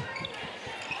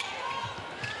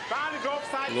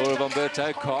 Laura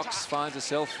Bomberto, Cox finds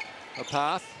herself a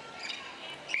path.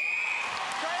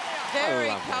 Very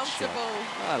comfortable.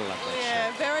 I love that yeah,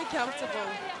 shot. Very comfortable.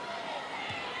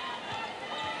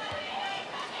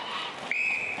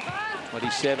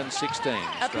 27-16.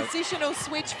 A positional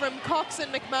switch from Cox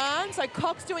and McMahon. So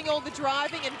Cox doing all the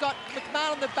driving and got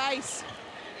McMahon on the base.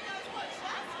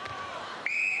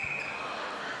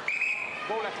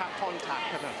 Ball attack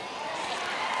contact.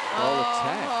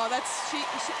 Oh, that's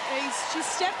she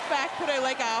stepped back, put her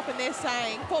leg up, and they're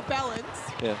saying for balance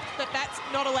that that's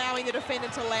not allowing the defender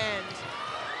to land.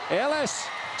 Ellis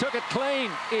took it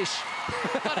clean-ish.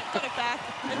 got it back.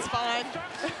 It's fine.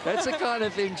 That's the kind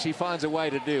of thing she finds a way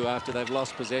to do after they've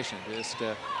lost possession. Just,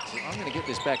 I'm going to get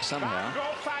this back somehow.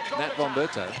 Nat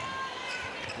Bomberto,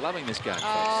 loving this game.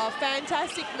 Oh,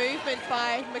 fantastic movement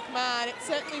by McMahon. It's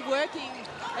certainly working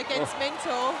against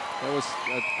Mentor. That was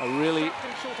a really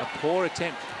poor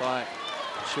attempt by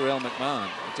Sherelle McMahon.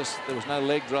 There was no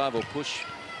leg drive or push.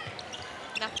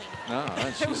 Nothing. No,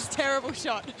 it was a terrible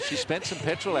shot. She spent some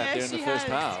petrol out there in the first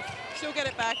half. She'll get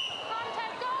it back.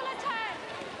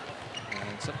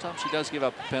 And sometimes she does give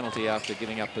up a penalty after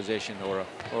giving up possession or a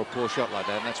poor shot like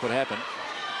that, and that's what happened.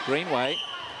 Greenway.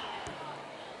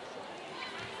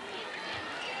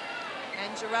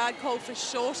 And Gerard called for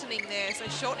shortening there, so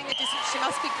shortening the distance. She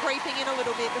must be creeping in a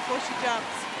little bit before she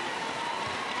jumps.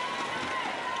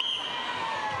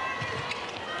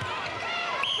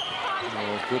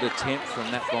 Oh, good attempt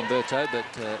from Nat Bomberto, but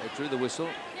it drew the whistle.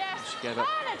 She gave up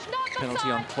penalty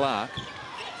on Clark.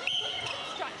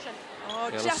 Oh,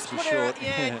 Ellis just too put her, short.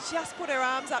 yeah, just put her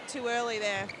arms up too early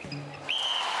there.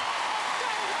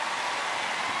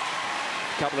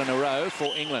 Couple in a row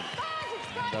for England.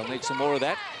 And they'll need some more of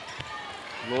that.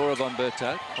 Laura Von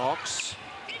Berto, Cox.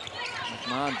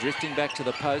 McMahon drifting back to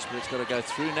the post, but it's got to go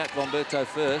through Nat Von Berto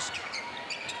first.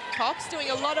 Cox doing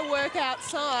a lot of work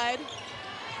outside.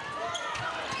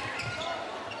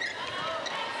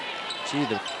 Gee,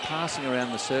 the passing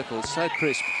around the circle is so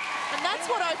crisp. And that's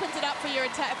what opens it up for your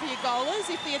attack, for your goalers.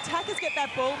 If the attackers get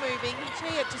that ball moving,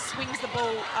 gee, it just swings the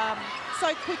ball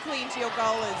so quickly into your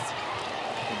goalers.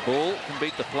 The ball can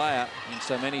beat the player in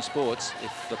so many sports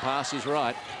if the pass is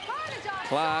right.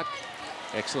 Clark,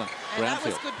 excellent. And that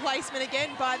was Brownfield. good placement again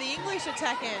by the English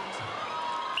attack end.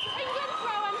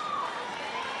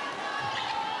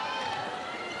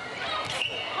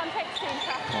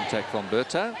 Contact from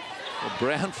Berto. Well,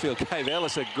 Brownfield gave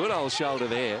Ellis a good old shoulder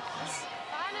there.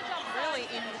 Really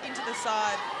into the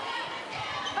side.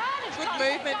 Good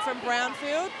movement from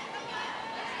Brownfield.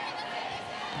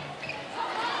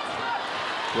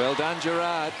 Well done,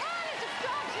 Gerard.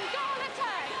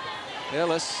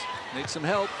 Ellis needs some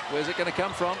help. Where's it going to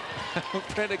come from?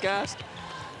 Prendergast.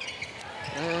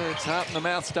 It's heart in the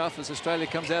mouth stuff as Australia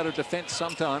comes out of defence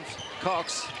sometimes.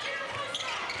 Cox.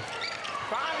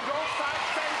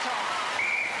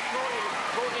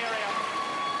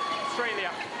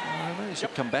 Australia. Maybe he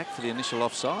should come back for the initial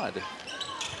offside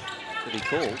that he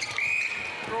called.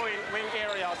 Throwing wing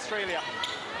area, Australia.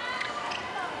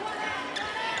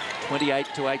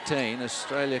 28-18.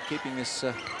 Australia keeping this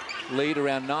lead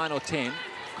around 9 or 10.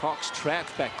 Cox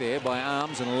trapped back there by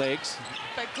arms and legs.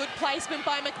 But good placement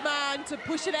by McMahon to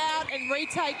push it out and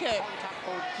retake it. Contact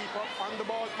hold, keeper on the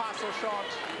ball, pass or shot.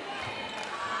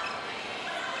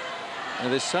 Now,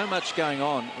 there's so much going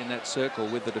on in that circle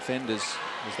with the defenders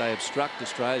as they obstruct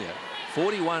Australia.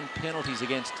 41 penalties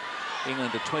against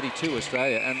England to 22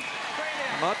 Australia, and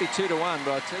it might be 2-1,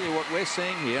 but I tell you what we're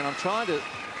seeing here, and I'm trying to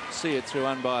see it through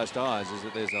unbiased eyes, is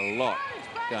that there's a lot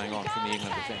going on from the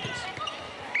England defenders.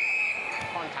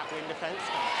 Contact in defence.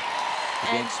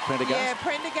 Against Prendergast. Yeah,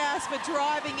 Prendergast for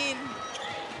driving in.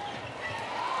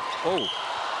 Oh,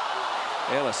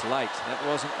 Ellis late. That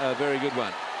wasn't a very good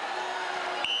one.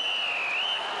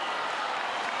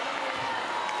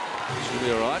 Should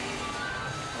be all right.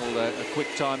 A quick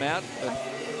timeout, but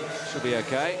should be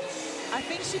okay. I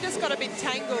think she just got a bit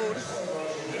tangled.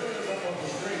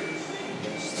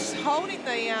 She's holding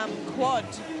the quad.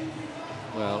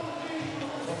 Well,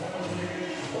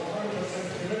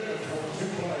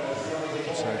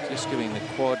 so just giving the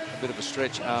quad a bit of a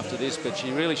stretch after this, but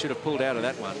she really should have pulled out of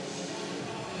that one.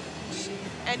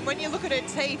 And when you look at her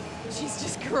teeth, she's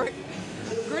just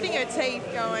gritting her teeth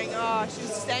going, oh, she was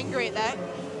just angry at that.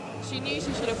 She knew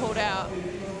she should have pulled out.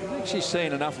 I think she's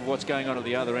seen enough of what's going on at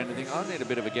the other end and think, I need a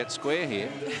bit of a get square here.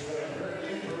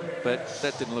 But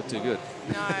that didn't look too good.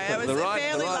 No, it was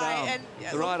fairly late.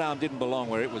 The right arm didn't belong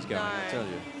where it was going, I tell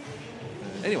you.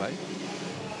 Anyway,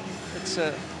 it's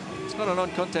not a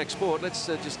non-contact sport. Let's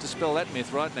just dispel that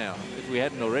myth right now, if we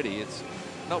hadn't already. It's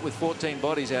not with 14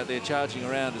 bodies out there charging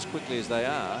around as quickly as they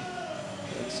are.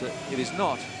 It is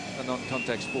not a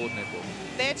non-contact sport, netball.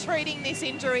 They're treating this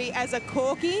injury as a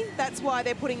corky. That's why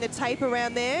they're putting the tape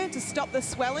around there to stop the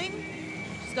swelling.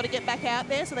 She's got to get back out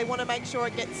there, so they want to make sure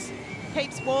it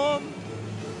keeps warm,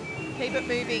 keep it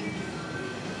moving.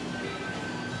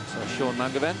 So Sean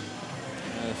Mungavan,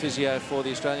 physio for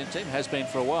the Australian team, has been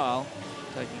for a while,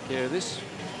 taking care of this.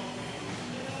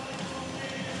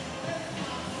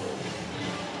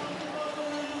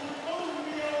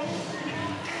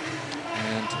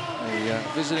 And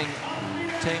the visiting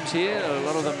teams here, a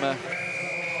lot of them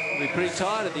will be pretty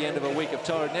tired at the end of a week of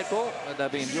torrid netball, but they'll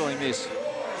be enjoying this.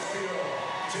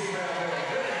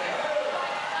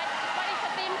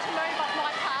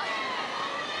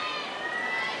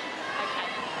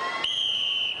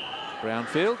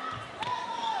 Brownfield.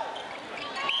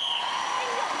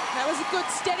 That was a good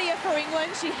steadier for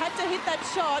England. She had to hit that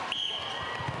shot.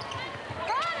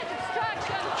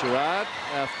 Gerard,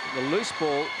 the loose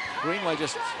ball, Greenway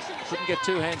just couldn't get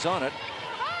two hands on it.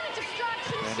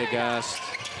 Prendergast.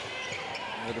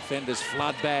 The defenders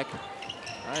flood back.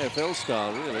 AFL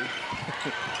style, really.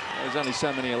 There's only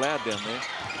so many allowed down there.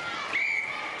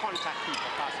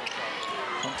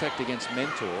 Contact against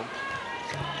Mentor.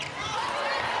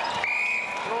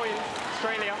 Throwing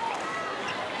Australia.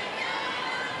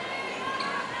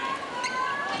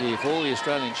 Gee, if all the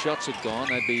Australian shots had gone,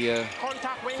 they'd be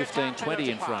 15-20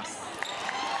 in front.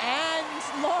 And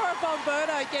Laura Von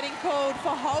Berto getting called for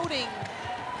holding.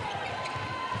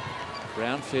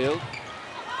 Brownfield.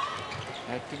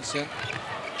 Atkinson.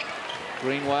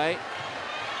 Greenway.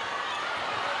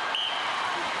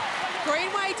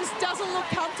 Greenway just doesn't look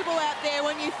comfortable out there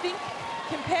when you think,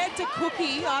 compared to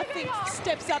Cookie, I think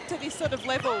steps up to this sort of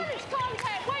level.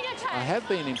 I have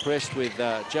been impressed with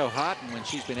Jo Harton when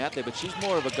she's been out there, but she's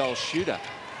more of a goal shooter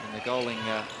in the goaling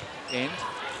end.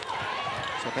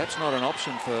 So perhaps not an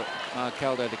option for Mark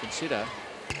Caldo to consider.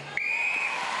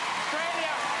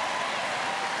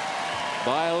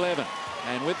 By 11,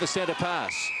 and with the centre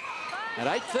pass. At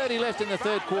 8:30 left in the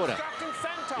third quarter.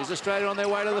 Is Australia on their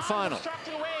way to the final?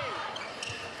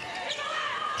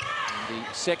 And the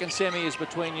second semi is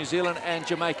between New Zealand and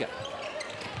Jamaica.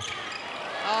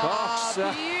 Oh, Cox,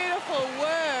 beautiful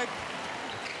work.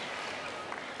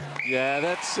 Yeah,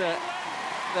 that's that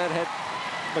had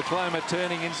McCloma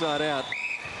turning inside out.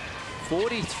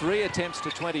 43 attempts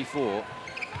to 24.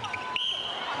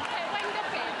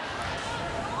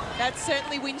 That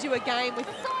certainly wins you a game with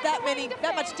that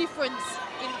much difference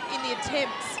in the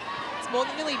attempts. It's more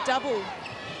than nearly double.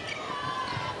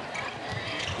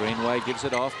 Greenway gives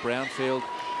it off. Brownfield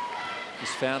is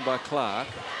found by Clark.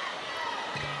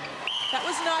 That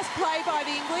was a nice play by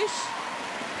the English.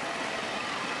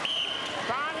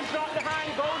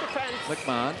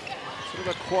 McMahon, sort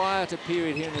of a quieter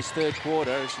period here in this third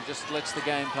quarter as she just lets the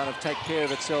game kind of take care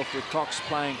of itself with Cox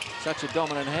playing such a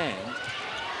dominant hand.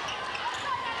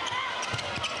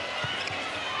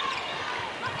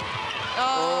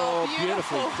 Oh,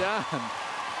 beautiful done.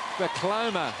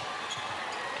 McCloma.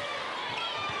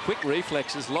 Quick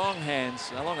reflexes, long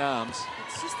hands, long arms.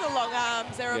 It's just the long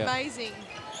arms. They're amazing.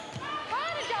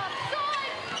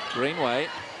 Greenway.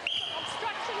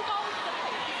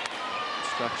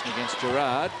 Obstruction against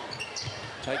Gerard.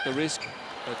 Take the risk,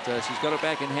 but she's got it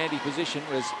back in handy position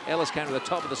as Ellis came to the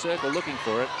top of the circle looking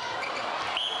for it.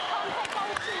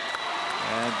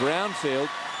 And Brownfield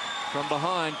from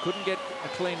behind couldn't get a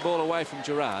clean ball away from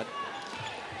Gerard.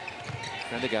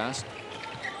 Prendergast.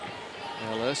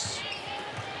 Ellis.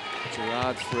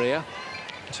 Gerard Frere.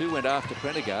 Two went after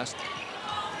Prendergast.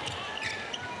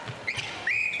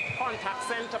 Contact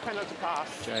centre, penalty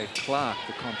pass. Jay Clark,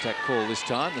 the contact call this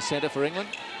time, the centre for England.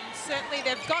 Certainly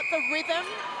they've got the rhythm,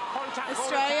 Contact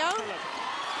Australia.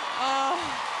 Oh.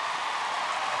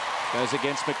 Goes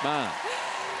against McMahon.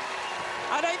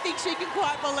 I don't think she can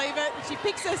quite believe it. She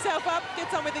picks herself up,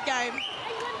 gets on with the game.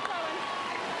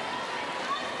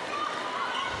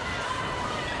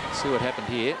 See what happened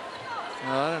here.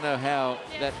 Well, I don't know how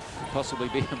that could possibly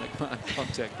be a McMahon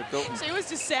contact, but Dalton... She was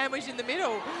just sandwiched in the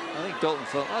middle. I think Dalton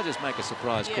thought, I'll just make a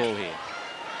surprise call here.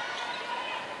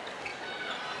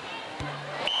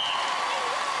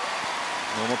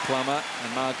 Norma Plummer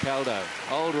and Mark Caldo,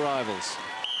 old rivals.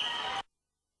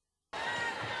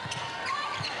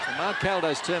 And Mark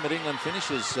Caldo's term at England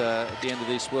finishes at the end of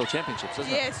these World Championships,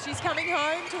 doesn't it? Yes, she's coming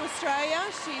home to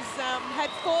Australia. She's had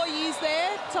 4 years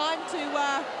there. Time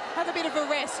to have a bit of a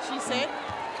rest, she said.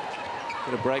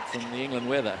 Get a break from the England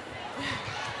weather.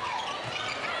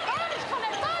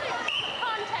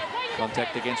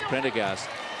 Contact against Prendergast.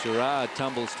 Gerard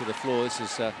tumbles to the floor. This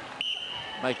is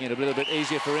making it a little bit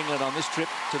easier for England on this trip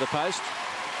to the post.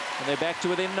 And they're back to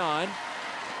within 9.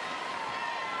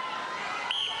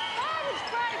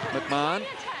 McMahon.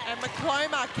 And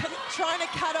McCloma trying to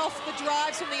cut off the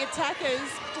drives from the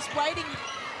attackers. Just waiting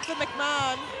for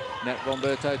McMahon. Nat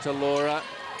Bomberto to Laura.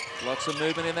 Lots of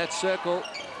movement in that circle.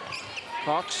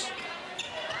 Cox.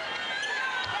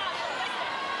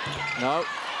 No.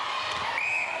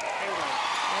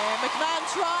 Yeah, McMahon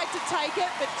tried to take it,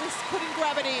 but just couldn't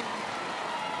grab it in.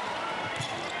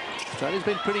 Australia's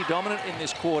been pretty dominant in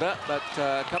this quarter, but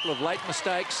a couple of late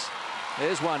mistakes.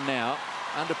 There's one now.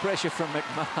 Under pressure from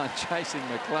McMahon, chasing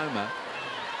McCloma.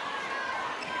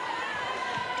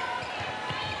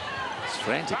 It's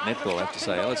frantic netball, I have to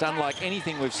say. Well, it's unlike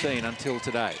anything we've seen until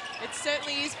today. It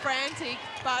certainly is frantic,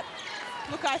 but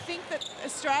look, I think that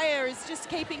Australia is just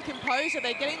keeping composure.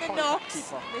 They're getting the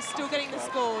knocks, they're still getting the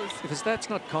scores. If that's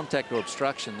not contact or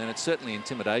obstruction, then it's certainly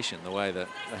intimidation, the way that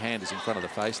the hand is in front of the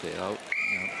face there.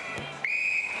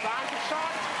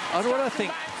 I what I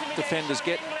think defenders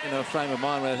get in a frame of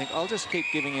mind where they think, I'll just keep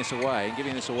giving this away and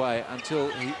giving this away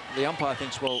until the umpire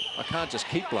thinks, well, I can't just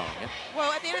keep blowing it.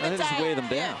 Well, at the end of the day, just wear them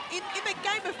down. In the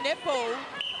game of netball,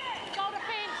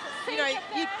 you know,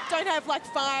 you don't have like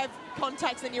 5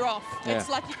 contacts and you're off. Yeah. It's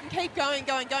like you can keep going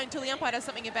until the umpire does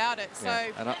something about it. So,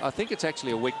 and I think it's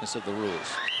actually a weakness of the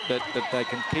rules that they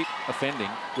can keep offending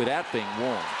without being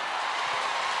warned.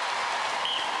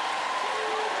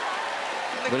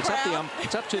 But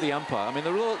it's up to the umpire. I mean,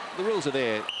 the rules are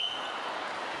there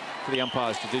for the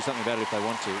umpires to do something about it if they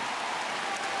want to.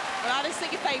 But I just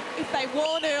think if they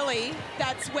warn early,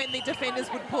 that's when the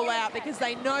defenders would pull out because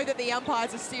they know that the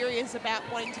umpires are serious about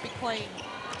wanting to be clean.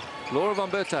 Laura Von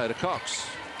Berto to Cox.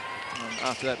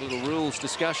 After that little rules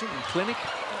discussion and clinic.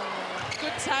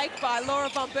 Good take by Laura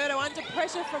Von Berto under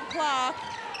pressure from Clark.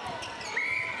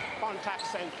 Contact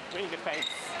sent, wing defence.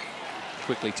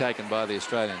 Quickly taken by the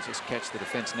Australians. Just catch the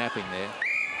defence napping there.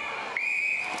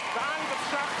 Run,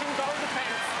 obstructing, goal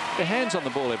defence. Their hands on the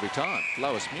ball every time.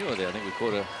 Lois Muir there, I think we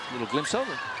caught a little glimpse of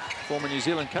it. Former New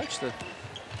Zealand coach, the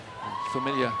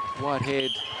familiar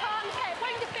white-haired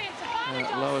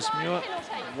Lois Muir.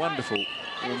 Wonderful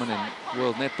woman in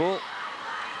world netball.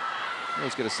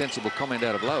 Always get a sensible comment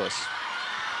out of Lois.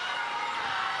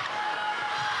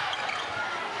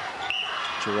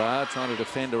 Gerard trying to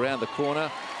defend around the corner.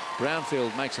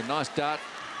 Brownfield makes a nice dart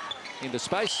into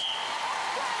space.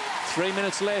 3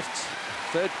 minutes left,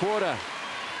 third quarter.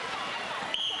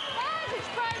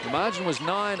 The margin was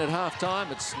 9 at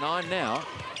half-time. It's 9 now.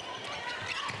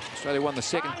 Australia won the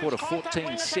second quarter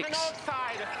 14-6.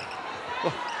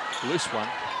 Oh, loose one.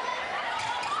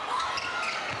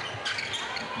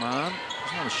 McMahon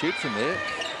doesn't want to shoot from there.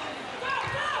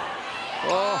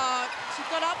 Oh, she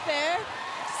got up there.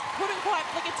 Couldn't quite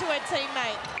flick it to her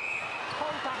teammate.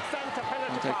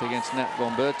 Contact against Nat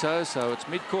Von Berto, so it's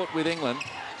mid-court with England.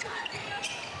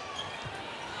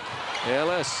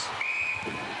 Ellis.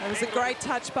 That was a great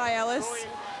touch by Ellis.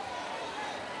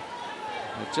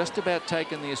 They've just about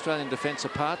taken the Australian defence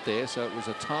apart there, so it was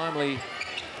a timely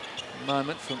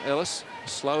moment from Ellis.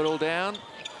 Slow it all down.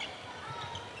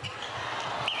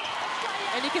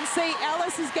 And you can see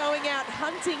Ellis is going out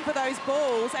hunting for those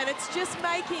balls, and it's just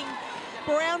making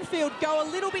Brownfield go a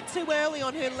little bit too early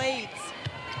on her leads.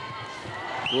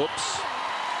 Whoops.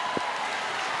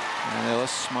 And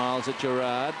Ellis smiles at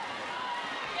Gerard.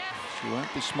 She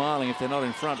won't be smiling if they're not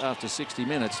in front after 60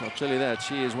 minutes. I'll tell you that.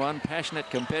 She is one passionate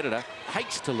competitor.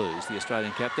 Hates to lose, the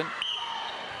Australian captain.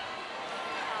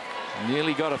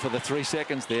 Nearly got her for the 3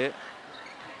 seconds there.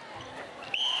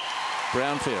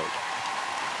 Brownfield.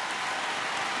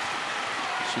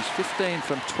 She's 15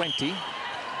 from 20.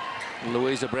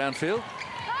 Louisa Brownfield.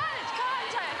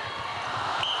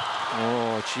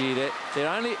 Oh, gee,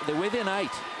 they're within 8.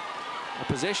 A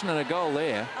possession and a goal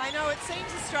there. I know, it seems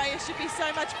Australia should be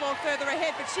so much more further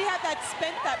ahead, but she had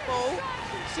spent that ball.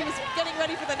 She was getting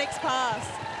ready for the next pass.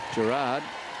 Gerard.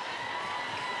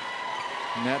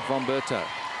 Nat Von Berto.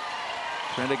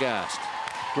 Prendergast.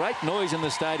 Great noise in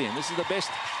the stadium. This is the best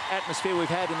atmosphere we've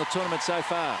had in the tournament so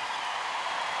far.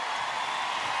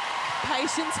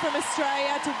 Patience from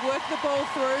Australia to work the ball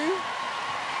through.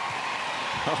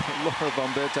 Oh, Laura Von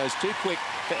Berto's too quick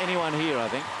for anyone here, I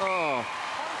think. Oh.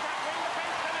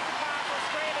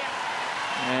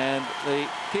 And the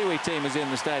Kiwi team is in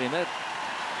the stadium.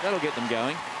 That'll get them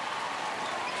going.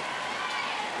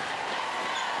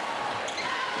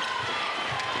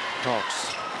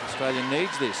 Cox. Australia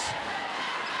needs this.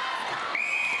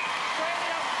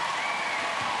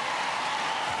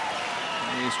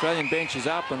 The Australian bench is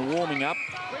up and warming up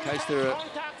in case there are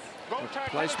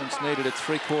replacements needed at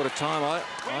three-quarter time.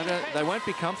 They won't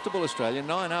be comfortable, Australia.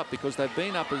 9 up because they've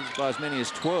been up by as many as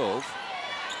 12.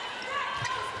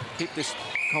 Keep this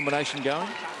combination going.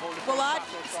 Well, I'd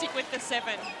stick with the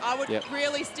 7. I would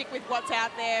really stick with what's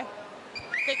out there.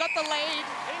 They got the lead.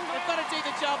 They've got to do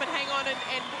the job and hang on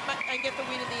and get the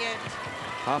win in the end.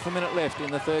 Half a minute left in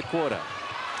the third quarter.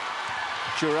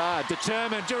 Gerard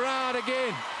determined. Gerard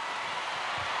again.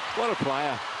 What a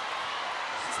player.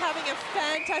 She's having a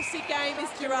fantastic game, is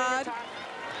Gerard.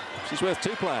 She's worth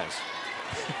 2 players.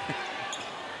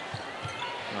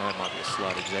 Oh, that might be a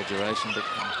slight exaggeration, but...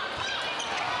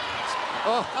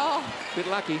 Oh, bit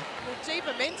lucky. Well, gee,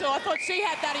 Memento, I thought she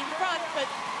had that in front, but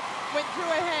went through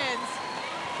her hands.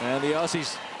 And the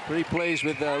Aussies pretty pleased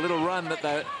with the little run that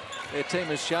their team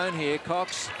has shown here.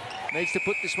 Cox needs to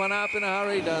put this one up in a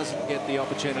hurry. Doesn't get the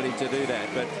opportunity to do that.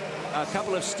 But a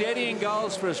couple of steadying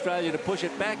goals for Australia to push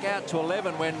it back out to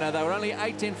 11 when they were only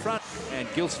 8 in front. And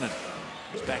Gilsonen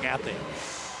is back out there.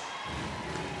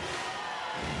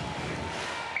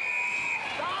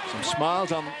 Some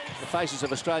smiles on the faces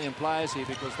of Australian players here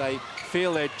because they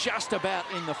feel they're just about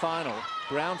in the final.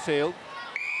 Brownfield.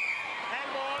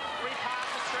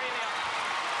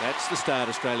 That's the start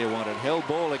Australia wanted. Held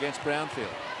ball against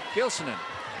Brownfield. Gilsonen.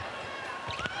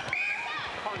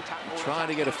 Trying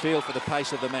to get a feel for the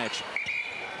pace of the match.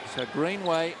 So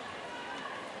Greenway,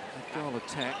 goal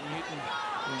attack. Newton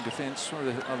in defence. Oh,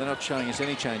 they're not showing us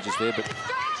any changes there, but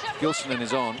Gilsonen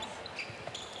is on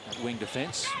at wing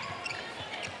defence.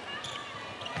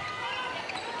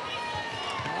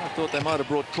 I thought they might have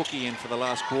brought Cookie in for the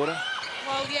last quarter.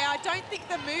 Well, yeah, I don't think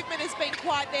the movement has been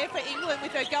quite there for England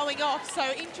with her going off,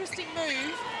 so interesting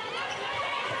move.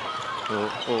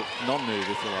 Or non-move,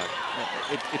 if you like.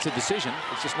 It's a decision,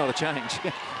 it's just not a change.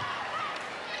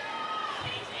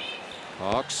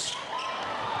 Cox.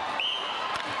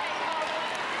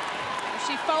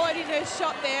 She followed in her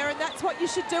shot there, and that's what you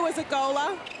should do as a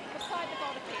goaler.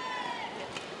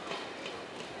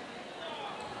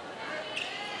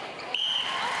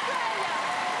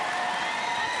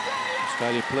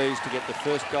 Australia pleased to get the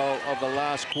first goal of the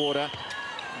last quarter,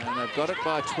 and they've got it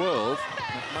by 12.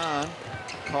 McMahon,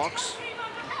 Cox,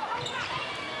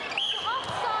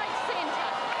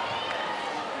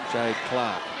 Jade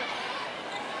Clark.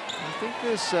 I think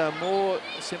there's more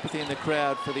sympathy in the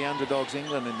crowd for the underdogs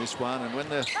England in this one, and when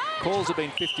the calls have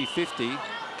been 50-50,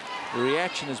 the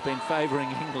reaction has been favouring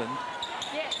England.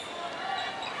 Yes.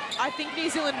 I think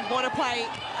New Zealand want to play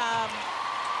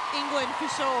England for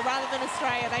sure, rather than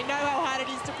Australia. They know how hard it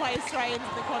is to play Australians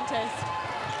in the contest.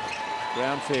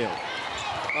 Brownfield.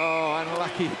 Oh,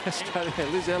 unlucky Australia.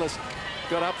 Liz Ellis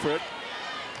got up for it.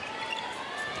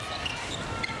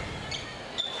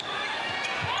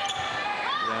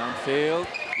 Brownfield,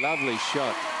 lovely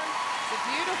shot. It's a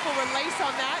beautiful release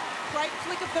on that. Great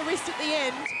flick of the wrist at the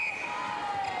end.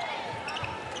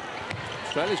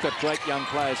 Australia's got great young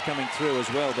players coming through as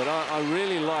well, but I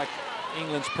really like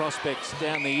England's prospects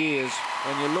down the years.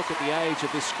 When you look at the age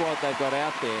of this squad they've got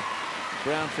out there,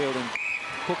 Brownfield and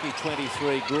Cookie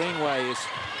 23, Greenway is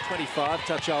 25,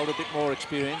 touch older, a bit more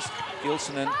experienced,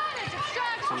 Gilson and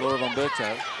Laura Von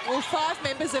Berto. Well, 5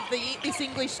 members of this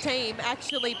English team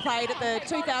actually played at the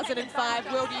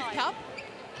 2005 World Youth Cup.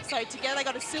 So together they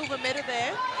got a silver medal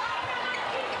there.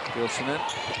 Gilson and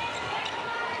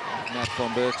Nat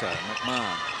Von Berto,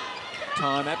 McMahon.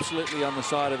 Time absolutely on the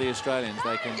side of the Australians.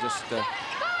 They can just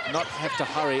not have to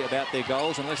hurry about their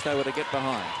goals unless they were to get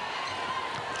behind.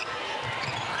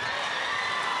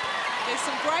 There's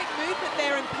some great movement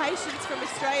there and patience from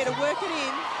Australia to work it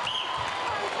in.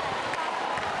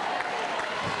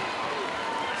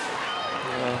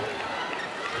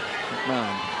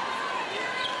 McMahon.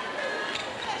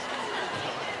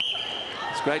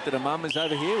 It's great that her mum is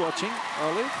over here watching,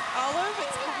 Olive. Olive,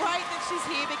 it's great that she's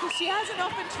here because she hasn't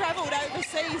often travelled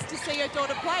overseas to see her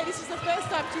daughter play. This is the first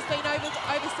time she's been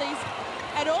overseas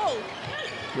at all.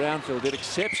 Brownfield did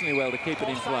exceptionally well to keep it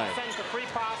in play. Centre, free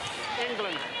pass,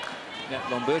 England. Nat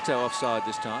Lomberto offside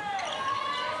this time.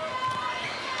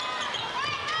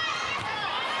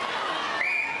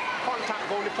 Contact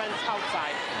goal defence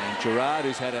outside. And Gerard,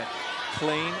 who's had a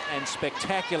clean and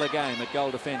spectacular game at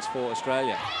goal defence for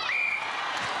Australia.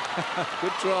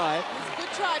 Good try. It's a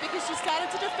good try because she started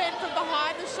to defend from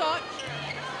behind the shot.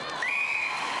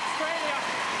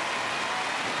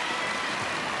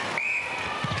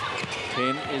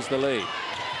 Australia. 10 is the lead.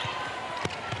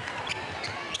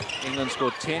 England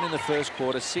scored 10 in the first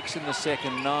quarter, 6 in the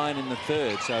second, 9 in the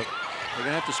third. So they're going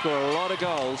to have to score a lot of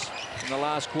goals in the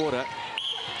last quarter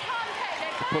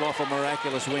to pull off a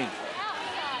miraculous win.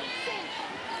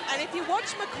 And if you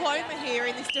watch McCloma here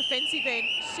in this defensive end,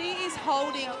 she is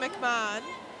holding McMahon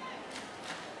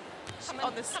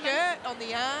on the skirt, on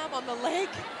the arm, on the leg.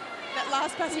 That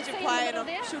last passage of play, and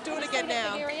she'll do it again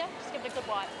now. Just give it a good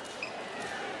wipe.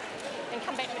 And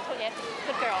come back to it, yeah.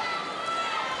 Good girl.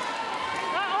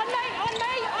 On me, on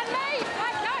me, on me.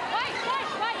 Wait, no, wait.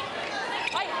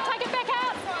 Wait, take it back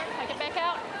out. Take it back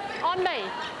out. On me.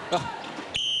 Oh.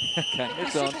 Okay,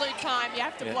 it's on. If you blew time, you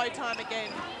have to blow time again.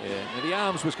 Yeah, now the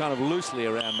arms was kind of loosely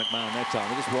around McMahon that time.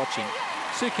 We're just watching.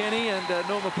 Sue Kenny and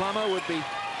Norma Plummer would be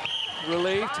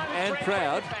relieved and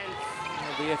proud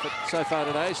of the effort so far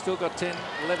today. Still got 10,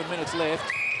 11 minutes left.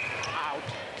 Out.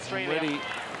 I'm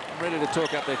ready to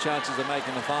talk up their chances of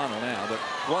making the final now, but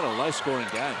what a low-scoring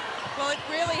game. Well, it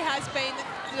really has been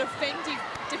the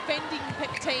defending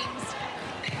teams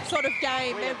sort of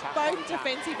game. Both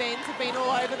defensive ends have been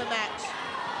all over the match.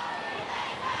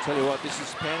 Tell you what, this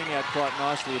is panning out quite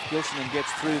nicely. If Gilson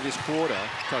gets through this quarter,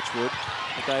 touch wood,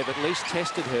 but they've at least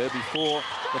tested her before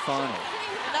the final.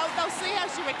 And they'll see how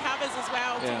she recovers as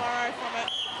well tomorrow from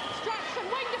it.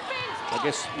 I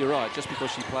guess you're right. Just because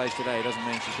she plays today doesn't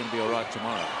mean she's going to be all right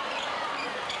tomorrow.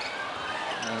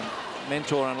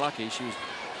 Mentor unlucky. She was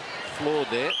floored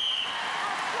there.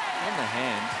 On the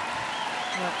hand.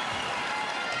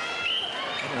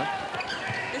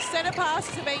 The centre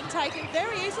passes are being taken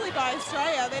very easily by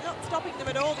Australia. They're not stopping them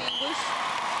at all, the English.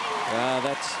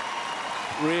 That's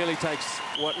really takes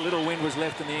what little wind was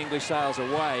left in the English sails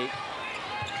away.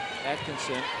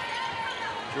 Atkinson,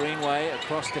 Greenway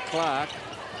across to Clark.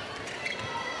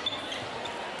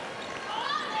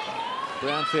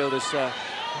 Brownfield has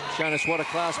shown us what a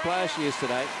class player she is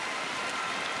today.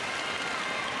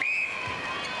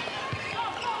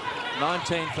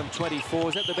 19 from 24.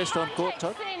 Is that the best on court,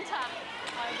 Todd? Centre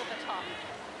over the top.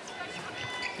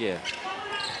 Yeah.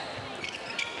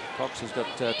 Cox has got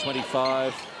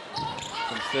 25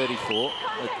 from 34,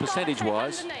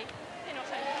 percentage-wise.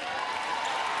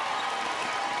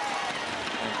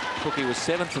 Cookie was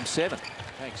 7 from 7.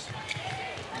 Thanks.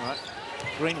 All right.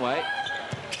 Greenway.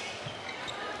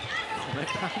 They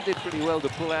did pretty well to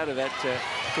pull out of that.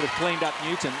 Could have cleaned up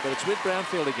Newton, but it's with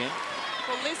Brownfield again.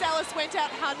 Well, Liz Ellis went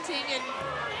out hunting and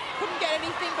couldn't get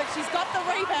anything, but she's got the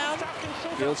rebound.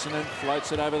 Gilsonen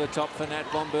floats it over the top for Nat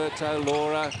Bomberto.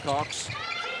 Laura, Cox.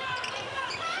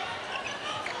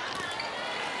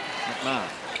 McMahon.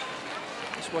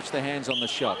 Just watch the hands on the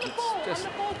shot. It's just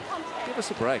give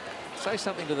us a break. Say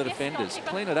something to the defenders.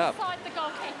 Clean it up.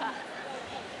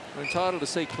 We're entitled to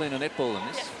see cleaner netball in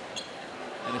this.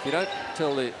 And if you don't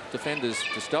tell the defenders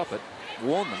to stop it,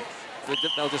 warn them,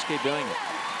 they'll just keep doing it.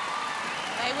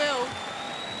 They will.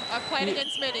 I've played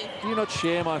against many. Do you not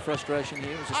share my frustration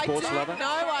here as a sports lover? No,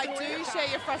 I do share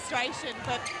your frustration,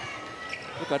 but...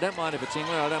 Look, I don't mind if it's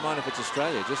England, I don't mind if it's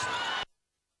Australia. Just...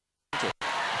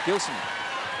 Gilson.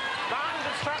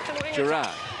 Gerard.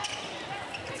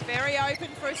 It's very open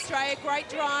for Australia. Great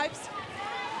drives.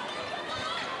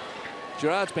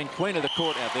 Gerard's been queen of the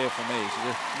court out there for me.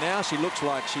 Now she looks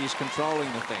like she's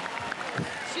controlling the thing.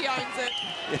 She owns it.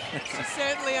 She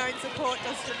certainly owns the court,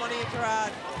 does Monia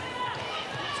Gerard.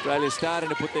 Australia's starting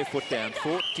to put their foot down.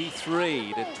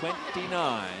 43 to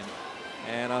 29.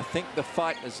 And I think the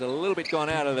fight has a little bit gone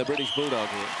out of the British Bulldog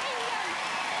here.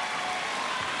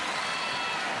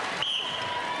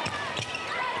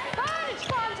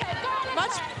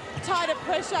 Much tighter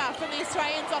pressure from the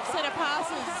Australians off centre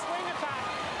passes.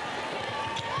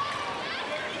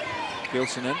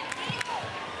 Gilsonen.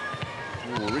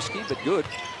 Ooh, risky, but good.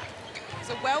 It's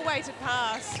a well-weighted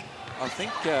pass. I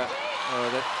think that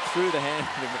through the hand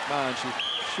of McMahon, she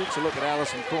shoots a look at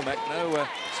Alison Cormack. No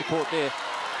support there.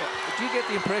 But do you get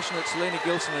the impression that Selena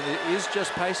Gilsonen is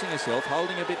just pacing herself,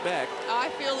 holding a bit back? I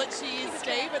feel that she is,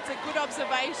 Steve. It's a good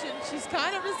observation. She's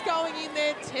kind of just going in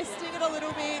there, testing it a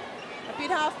little bit, a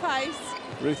bit half pace.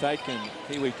 Ruth Aitken,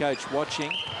 Kiwi coach,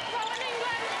 watching.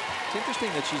 It's interesting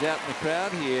that she's out in the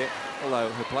crowd here, although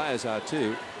her players are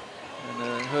too.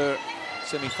 And her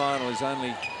semi-final is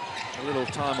only a little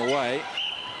time away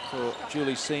for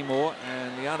Julie Seymour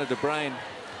and Liana de Bruin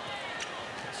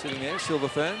sitting there, Silver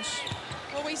Ferns.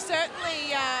 Well, we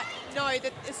certainly know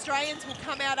that Australians will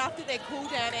come out after their cool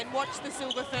down and watch the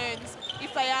Silver Ferns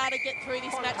if they are to get through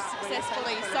this match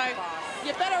successfully. So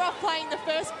you're better off playing the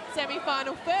first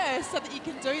semi-final first so that you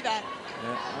can do that.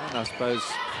 Yeah, and I suppose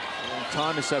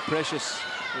time is so precious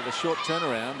with a short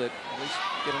turnaround that at least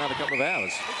get another couple of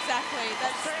hours. Exactly,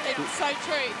 it's so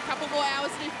true. A couple more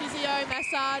hours to do physio,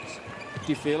 massage. Do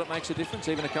you feel it makes a difference,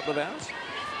 even a couple of hours?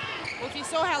 Well, if you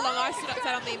saw how long I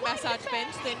sat on the massage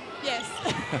bench, then yes.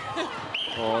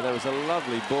 Oh, there was a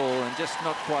lovely ball and just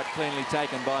not quite cleanly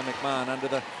taken by McMahon under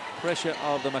the pressure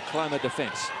of the Macloma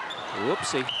defence.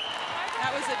 Whoopsie.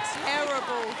 That was a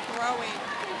terrible throw-in.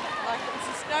 Like, it was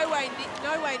just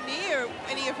no way near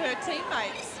any of her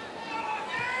teammates.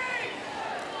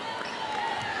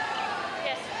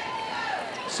 Yes.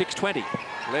 6:20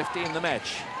 left in the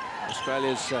match.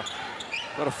 Australia's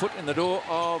got a foot in the door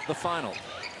of the final.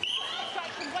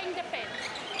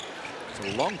 It's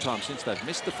a long time since they've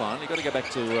missed the final. You've got to go back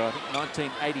to, I think,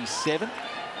 1987.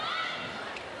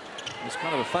 It was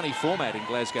kind of a funny format in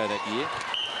Glasgow that year.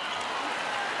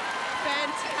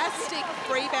 Fantastic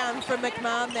rebound from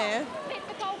McMahon there. Let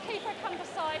the goalkeeper come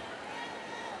beside.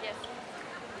 Yes.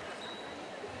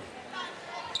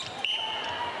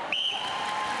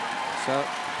 So,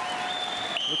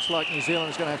 looks like New Zealand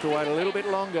is going to have to wait a little bit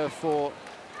longer for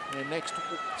their next...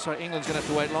 Sorry, England's going to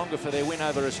have to wait longer for their win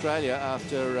over Australia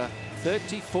after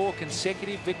 34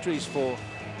 consecutive victories for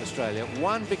Australia.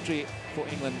 One victory for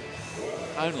England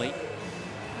only,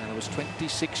 and it was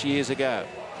 26 years ago.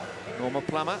 Norma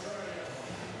Plummer.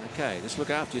 Okay, just look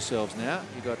after yourselves now.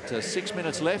 You've got 6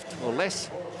 minutes left or less,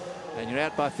 and you're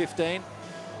out by 15.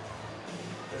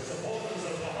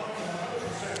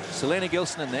 Selena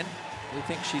Gilsonen then. We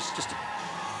think she's just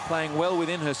playing well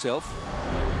within herself.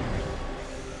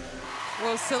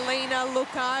 Well, Selena, look,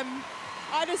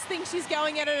 I just think she's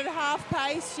going at it at half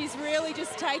pace. She's really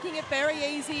just taking it very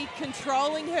easy,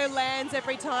 controlling her lands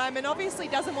every time, and obviously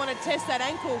doesn't want to test that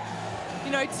ankle,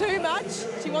 you know, too much.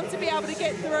 She wants to be able to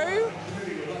get through.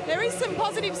 There is some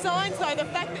positive signs, though. The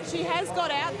fact that she has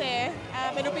got out there,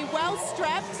 it'll be well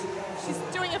strapped. She's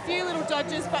doing a few little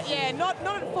dodges, but yeah, not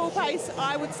at full pace,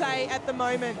 I would say, at the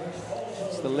moment.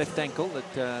 It's the left ankle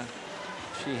that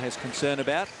she has concern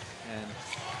about, and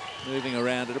moving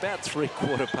around at about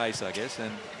 3/4 pace, I guess,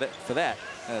 and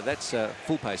that's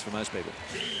full pace for most people.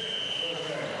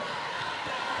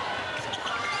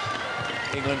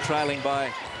 England trailing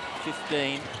by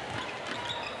 15.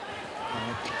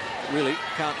 Really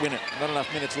can't win it. Not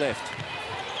enough minutes left.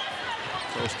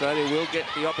 So Australia will get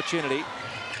the opportunity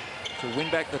to win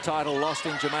back the title lost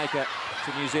in Jamaica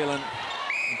to New Zealand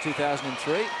in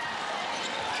 2003.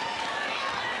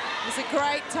 It's a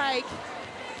great take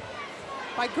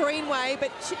by Greenway,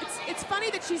 but it's funny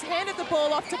that she's handed the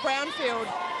ball off to Brownfield.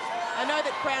 I know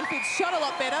that Brownfield shot a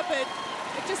lot better, but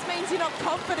it just means you're not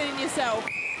confident in yourself.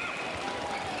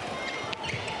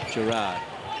 Gerard,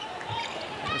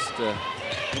 just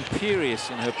imperious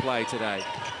in her play today.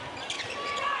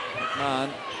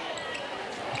 McMahon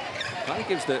kind of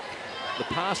gives the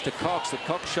pass to Cox that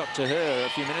Cox shot to her a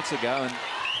few minutes ago and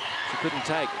she couldn't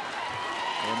take.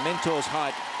 Her mentor's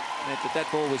height meant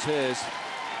that ball was hers.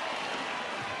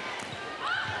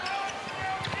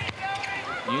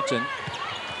 Newton.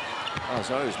 Oh,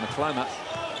 sorry, it was McCloma.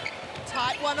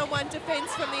 Tight one-on-one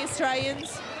defence from the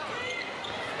Australians.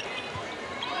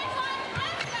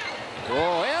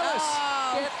 Oh, Ellis!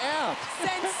 Get out!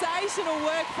 Sensational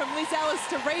work from Liz Ellis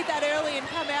to read that early and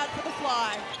come out for the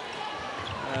fly.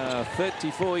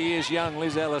 34 years young,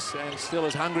 Liz Ellis, and still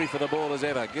as hungry for the ball as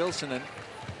ever. Gilsonen.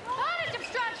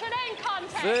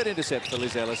 Third intercept for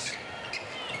Liz Ellis.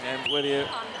 And whether you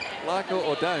like her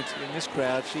or don't, in this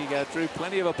crowd, she drew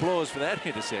plenty of applause for that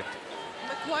intercept.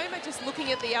 McCloma just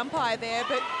looking at the umpire there,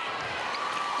 but,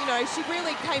 you know, she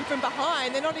really came from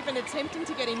behind. They're not even attempting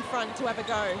to get in front to have a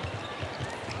go.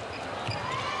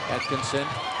 Atkinson,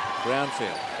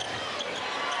 Brownfield.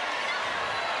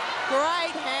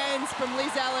 Great hands from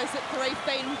Liz Ellis at 3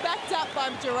 feet, and backed up by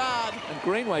Gerard. And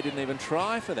Greenway didn't even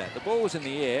try for that. The ball was in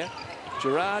the air.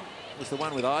 Gerard was the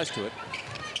one with eyes to it.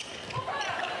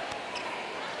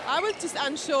 I was just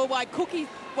unsure why Cookie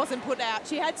wasn't put out.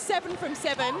 She had 7 from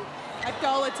 7 at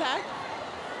goal attack.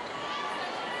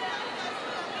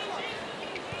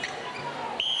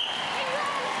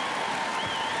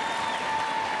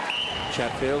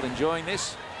 Chatfield enjoying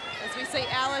this. As we see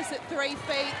Alice at 3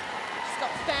 feet. She's got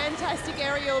fantastic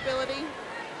aerial ability.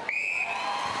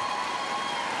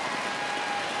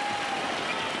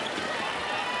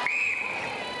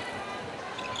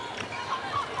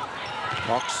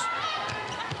 Cox.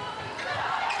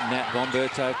 Nat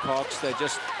Bomberto, Cox. They're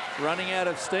just running out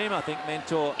of steam, I think,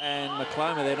 Mentor and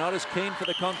McCloma. They're not as keen for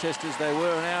the contest as they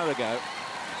were an hour ago.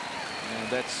 And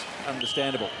that's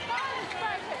understandable.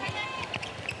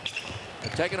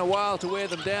 It's taken a while to wear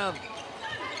them down,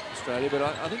 Australia, but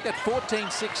I think that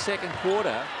 14-6 second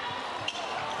quarter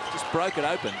just broke it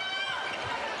open.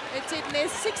 It did. And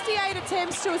there's 68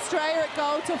 attempts to Australia at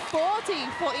goal to 40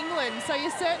 for England. So you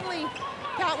certainly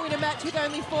can't win a match with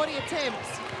only 40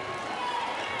 attempts.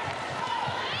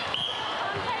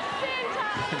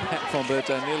 Matt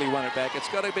Bomberto nearly won it back. It's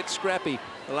got a bit scrappy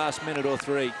the last minute or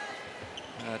 3.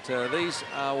 But these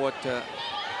are what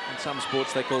in some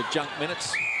sports they call junk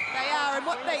minutes. They are,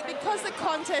 and because the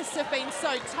contests have been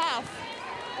so tough,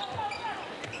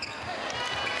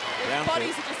 their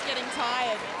bodies are just getting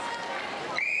tired.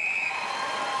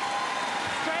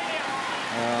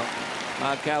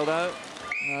 Mark Caldo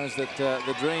knows that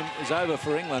the dream is over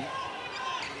for England.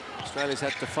 Australia's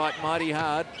had to fight mighty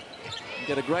hard and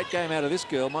get a great game out of this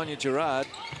girl, Monia Gerard,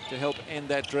 to help end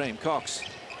that dream. Cox.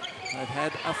 They've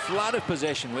had a flood of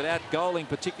possession without goaling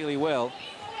particularly well.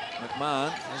 McMahon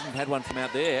hasn't had one from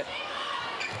out there.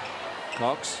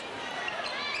 Cox.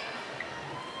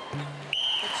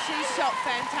 But she shot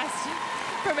fantastic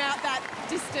from out that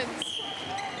distance.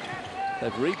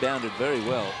 They've rebounded very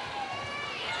well.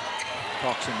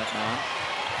 Cox and McMahon.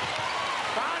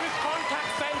 Contact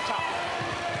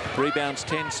centre. Rebounds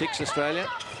 10-6 Australia.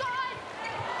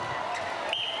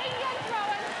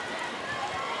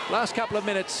 Last couple of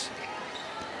minutes.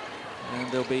 And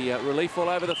there'll be relief all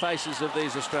over the faces of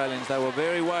these Australians. They were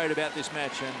very worried about this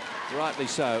match, and rightly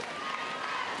so.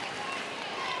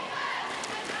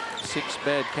 6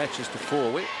 bad catches to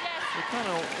 4. We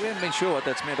haven't been sure what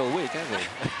that's meant all week, have we?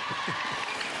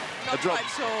 Not quite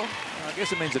sure. I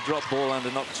guess it means a drop ball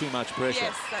under not too much pressure.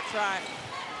 Yes, that's right.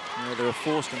 You know, there are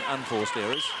forced and unforced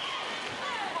errors,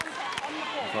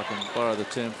 if I can borrow the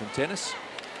term from tennis.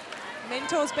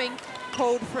 Mentor's being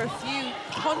called for a few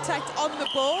contact on the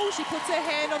ball. She puts her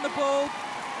hand on the ball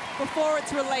before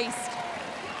it's released.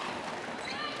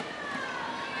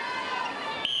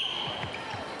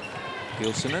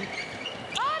 Gilsonen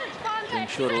being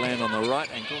sure to land on the right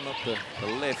ankle, not the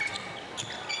left.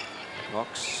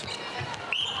 Cox.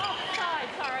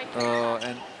 Oh,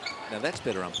 and now that's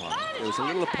better umpiring. There was a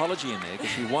little apology in there because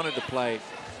she wanted to play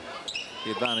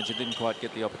the advantage and didn't quite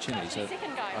get the opportunity. So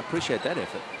I appreciate that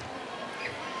effort.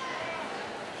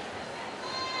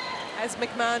 As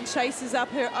McMahon chases up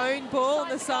her own ball on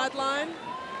the sideline.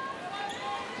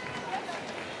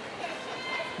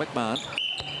 McMahon.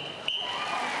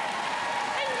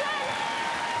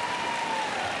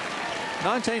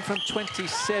 "19 from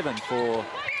 27 for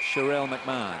Sherelle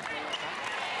McMahon.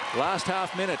 Last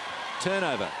half minute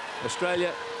turnover.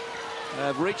 Australia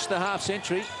have reached the half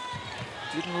century.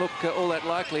 Didn't look all that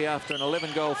likely after an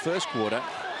 11-goal first quarter.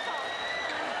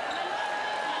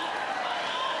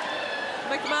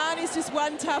 McMahon is just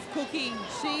one tough cookie.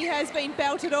 She has been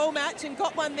belted all match and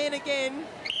got one then again,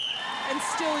 and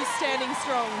still is standing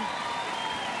strong.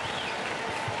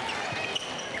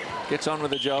 Gets on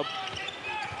with the job.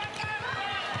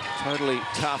 Totally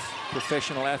tough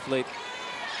professional athlete.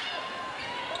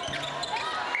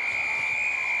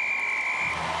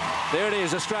 There it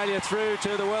is, Australia through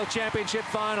to the World Championship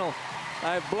final.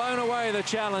 They've blown away the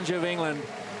challenge of England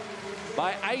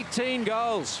by 18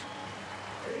 goals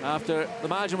after the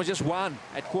margin was just 1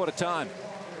 at quarter time.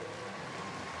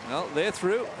 Well, they're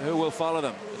through. Who will follow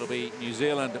them? It'll be New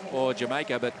Zealand or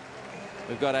Jamaica, but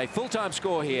we've got a full-time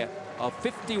score here of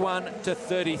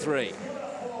 51-33.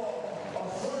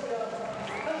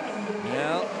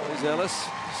 Now, there's Ellis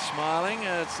smiling.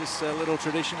 It's this little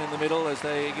tradition in the middle as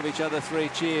they give each other 3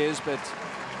 cheers, but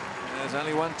there's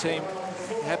only one team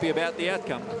happy about the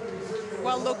outcome.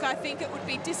 Well, look, I think it would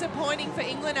be disappointing for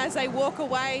England as they walk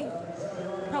away,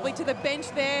 probably to the bench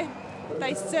there.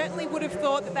 They certainly would have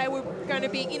thought that they were going to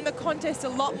be in the contest a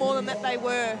lot more than that they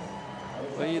were.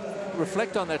 Well, you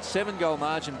reflect on that 7-goal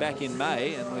margin back in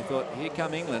May, and we thought, here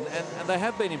come England, and they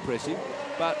have been impressive,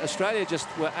 but Australia just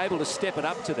were able to step it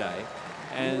up today.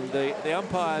 And the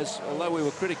umpires, although we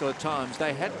were critical at times,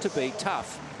 they had to be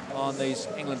tough on these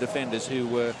England defenders who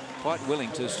were quite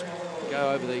willing to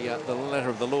go over the letter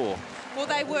of the law. Well,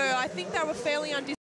 they were. I think they were fairly undisciplined.